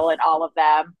 Virgil and all of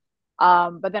them.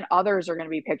 But then others are going to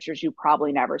be pictures you've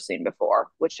probably never seen before,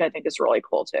 which I think is really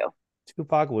cool too.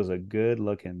 Tupac was a good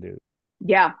looking dude.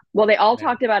 Yeah. Well, they all Man.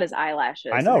 talked about his I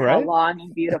eyelashes and know, how right? long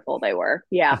and beautiful they were.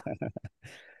 Yeah.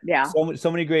 Yeah.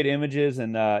 So many great images,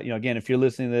 and again, if you're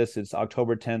listening to this, it's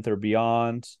October 10th or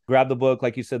beyond. Grab the book,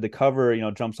 like you said, the cover,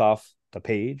 jumps off the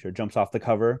page or jumps off the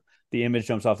cover. The image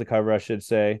jumps off the cover, I should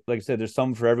say. Like I said, there's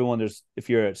some for everyone. If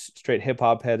you're a straight hip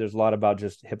hop head, there's a lot about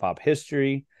just hip hop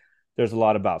history. There's a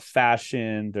lot about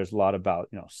fashion. There's a lot about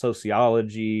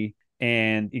sociology.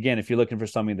 And again, if you're looking for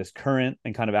something that's current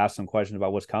and kind of ask some questions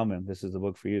about what's coming, this is the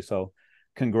book for you. So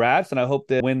congrats. And I hope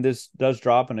that when this does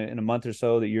drop in a month or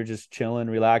so, that you're just chilling,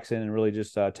 relaxing, and really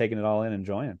just taking it all in,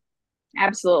 enjoying.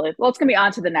 Absolutely. Well, it's going to be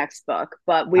on to the next book,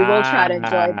 but we will try to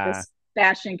enjoy Ah, this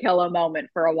Fashion Killa moment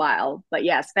for a while. But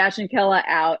yes, Fashion Killa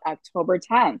out October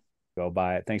 10th. go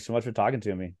buy it. Thanks so much for talking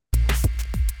to me.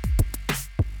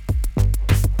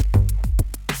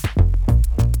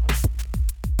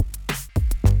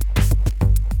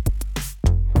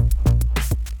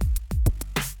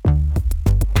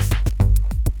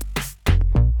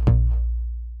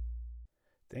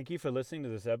 Thank you for listening to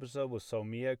this episode with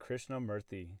Sowmya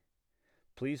Krishnamurthy.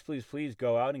 Please, please, please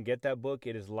go out and get that book.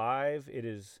 It is live. It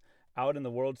is out in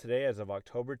the world today as of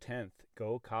October 10th.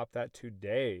 Go cop that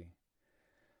today.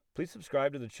 Please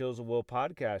subscribe to the Chills of Will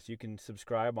podcast. You can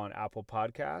subscribe on Apple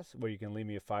Podcasts, where you can leave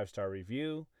me a 5-star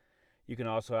review. You can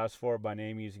also ask for it by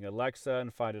name using Alexa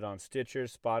and find it on Stitcher,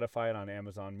 Spotify, and on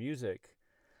Amazon Music.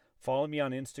 Follow me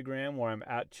on Instagram where I'm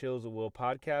at Chills at Will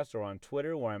Podcast or on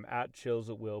Twitter where I'm at Chills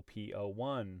at Will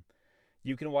PO1.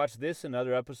 You can watch this and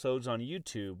other episodes on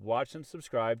YouTube. Watch and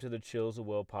subscribe to the Chills at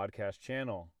Will Podcast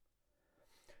channel.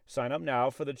 Sign up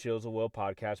now for the Chills at Will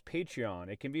Podcast Patreon.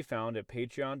 It can be found at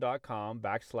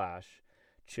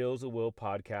patreon.com/Chills at Will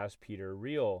Podcast Peter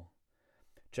Real.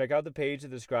 Check out the page that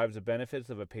describes the benefits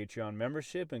of a Patreon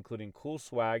membership, including cool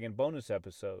swag and bonus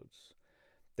episodes.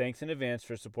 Thanks in advance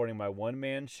for supporting my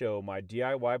one-man show, my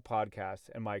DIY podcast,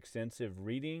 and my extensive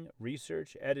reading,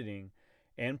 research, editing,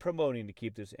 and promoting to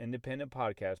keep this independent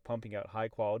podcast pumping out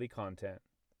high-quality content.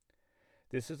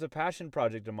 This is a passion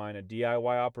project of mine, a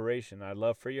DIY operation. I'd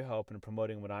love for your help in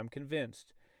promoting what I'm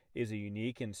convinced is a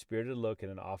unique and spirited look at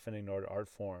an often ignored art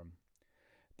form.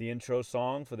 The intro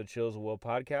song for the Chills at Will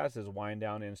podcast is Wind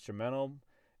Down Instrumental,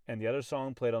 and the other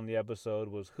song played on the episode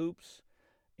was Hoops,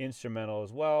 instrumental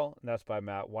as well, and that's by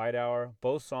Matt Whitehour.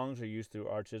 Both songs are used through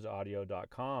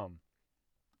archesaudio.com.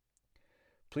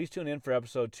 Please tune in for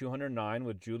episode 209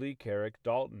 with Julie Carrick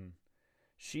Dalton.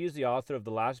 She is the author of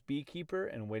The Last Beekeeper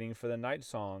and Waiting for the Night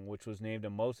Song, which was named a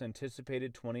most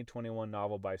anticipated 2021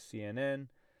 novel by CNN,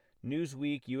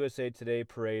 Newsweek, USA Today,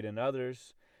 Parade, and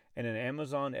others, and an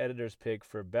Amazon editor's pick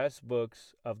for Best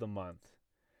Books of the Month.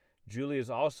 Julie is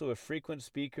also a frequent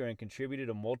speaker and contributed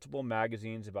to multiple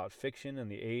magazines about fiction in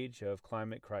the age of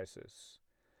climate crisis.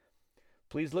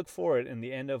 Please look for it in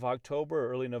the end of October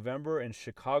or early November in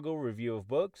Chicago Review of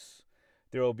Books.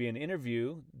 There will be an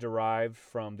interview derived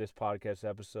from this podcast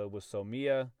episode with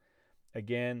Sowmya.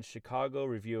 Again, Chicago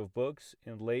Review of Books.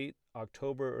 In late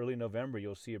October, early November,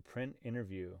 you'll see a print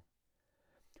interview.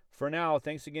 For now,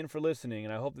 thanks again for listening,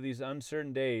 and I hope that these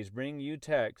uncertain days bring you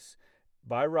texts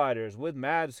by writers with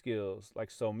mad skills like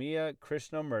Sowmya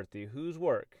Krishnamurthy, whose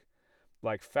work,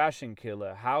 like Fashion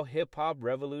Killa, How Hip-Hop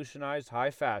Revolutionized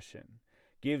High Fashion,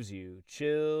 gives you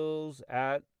chills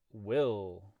at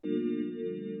will.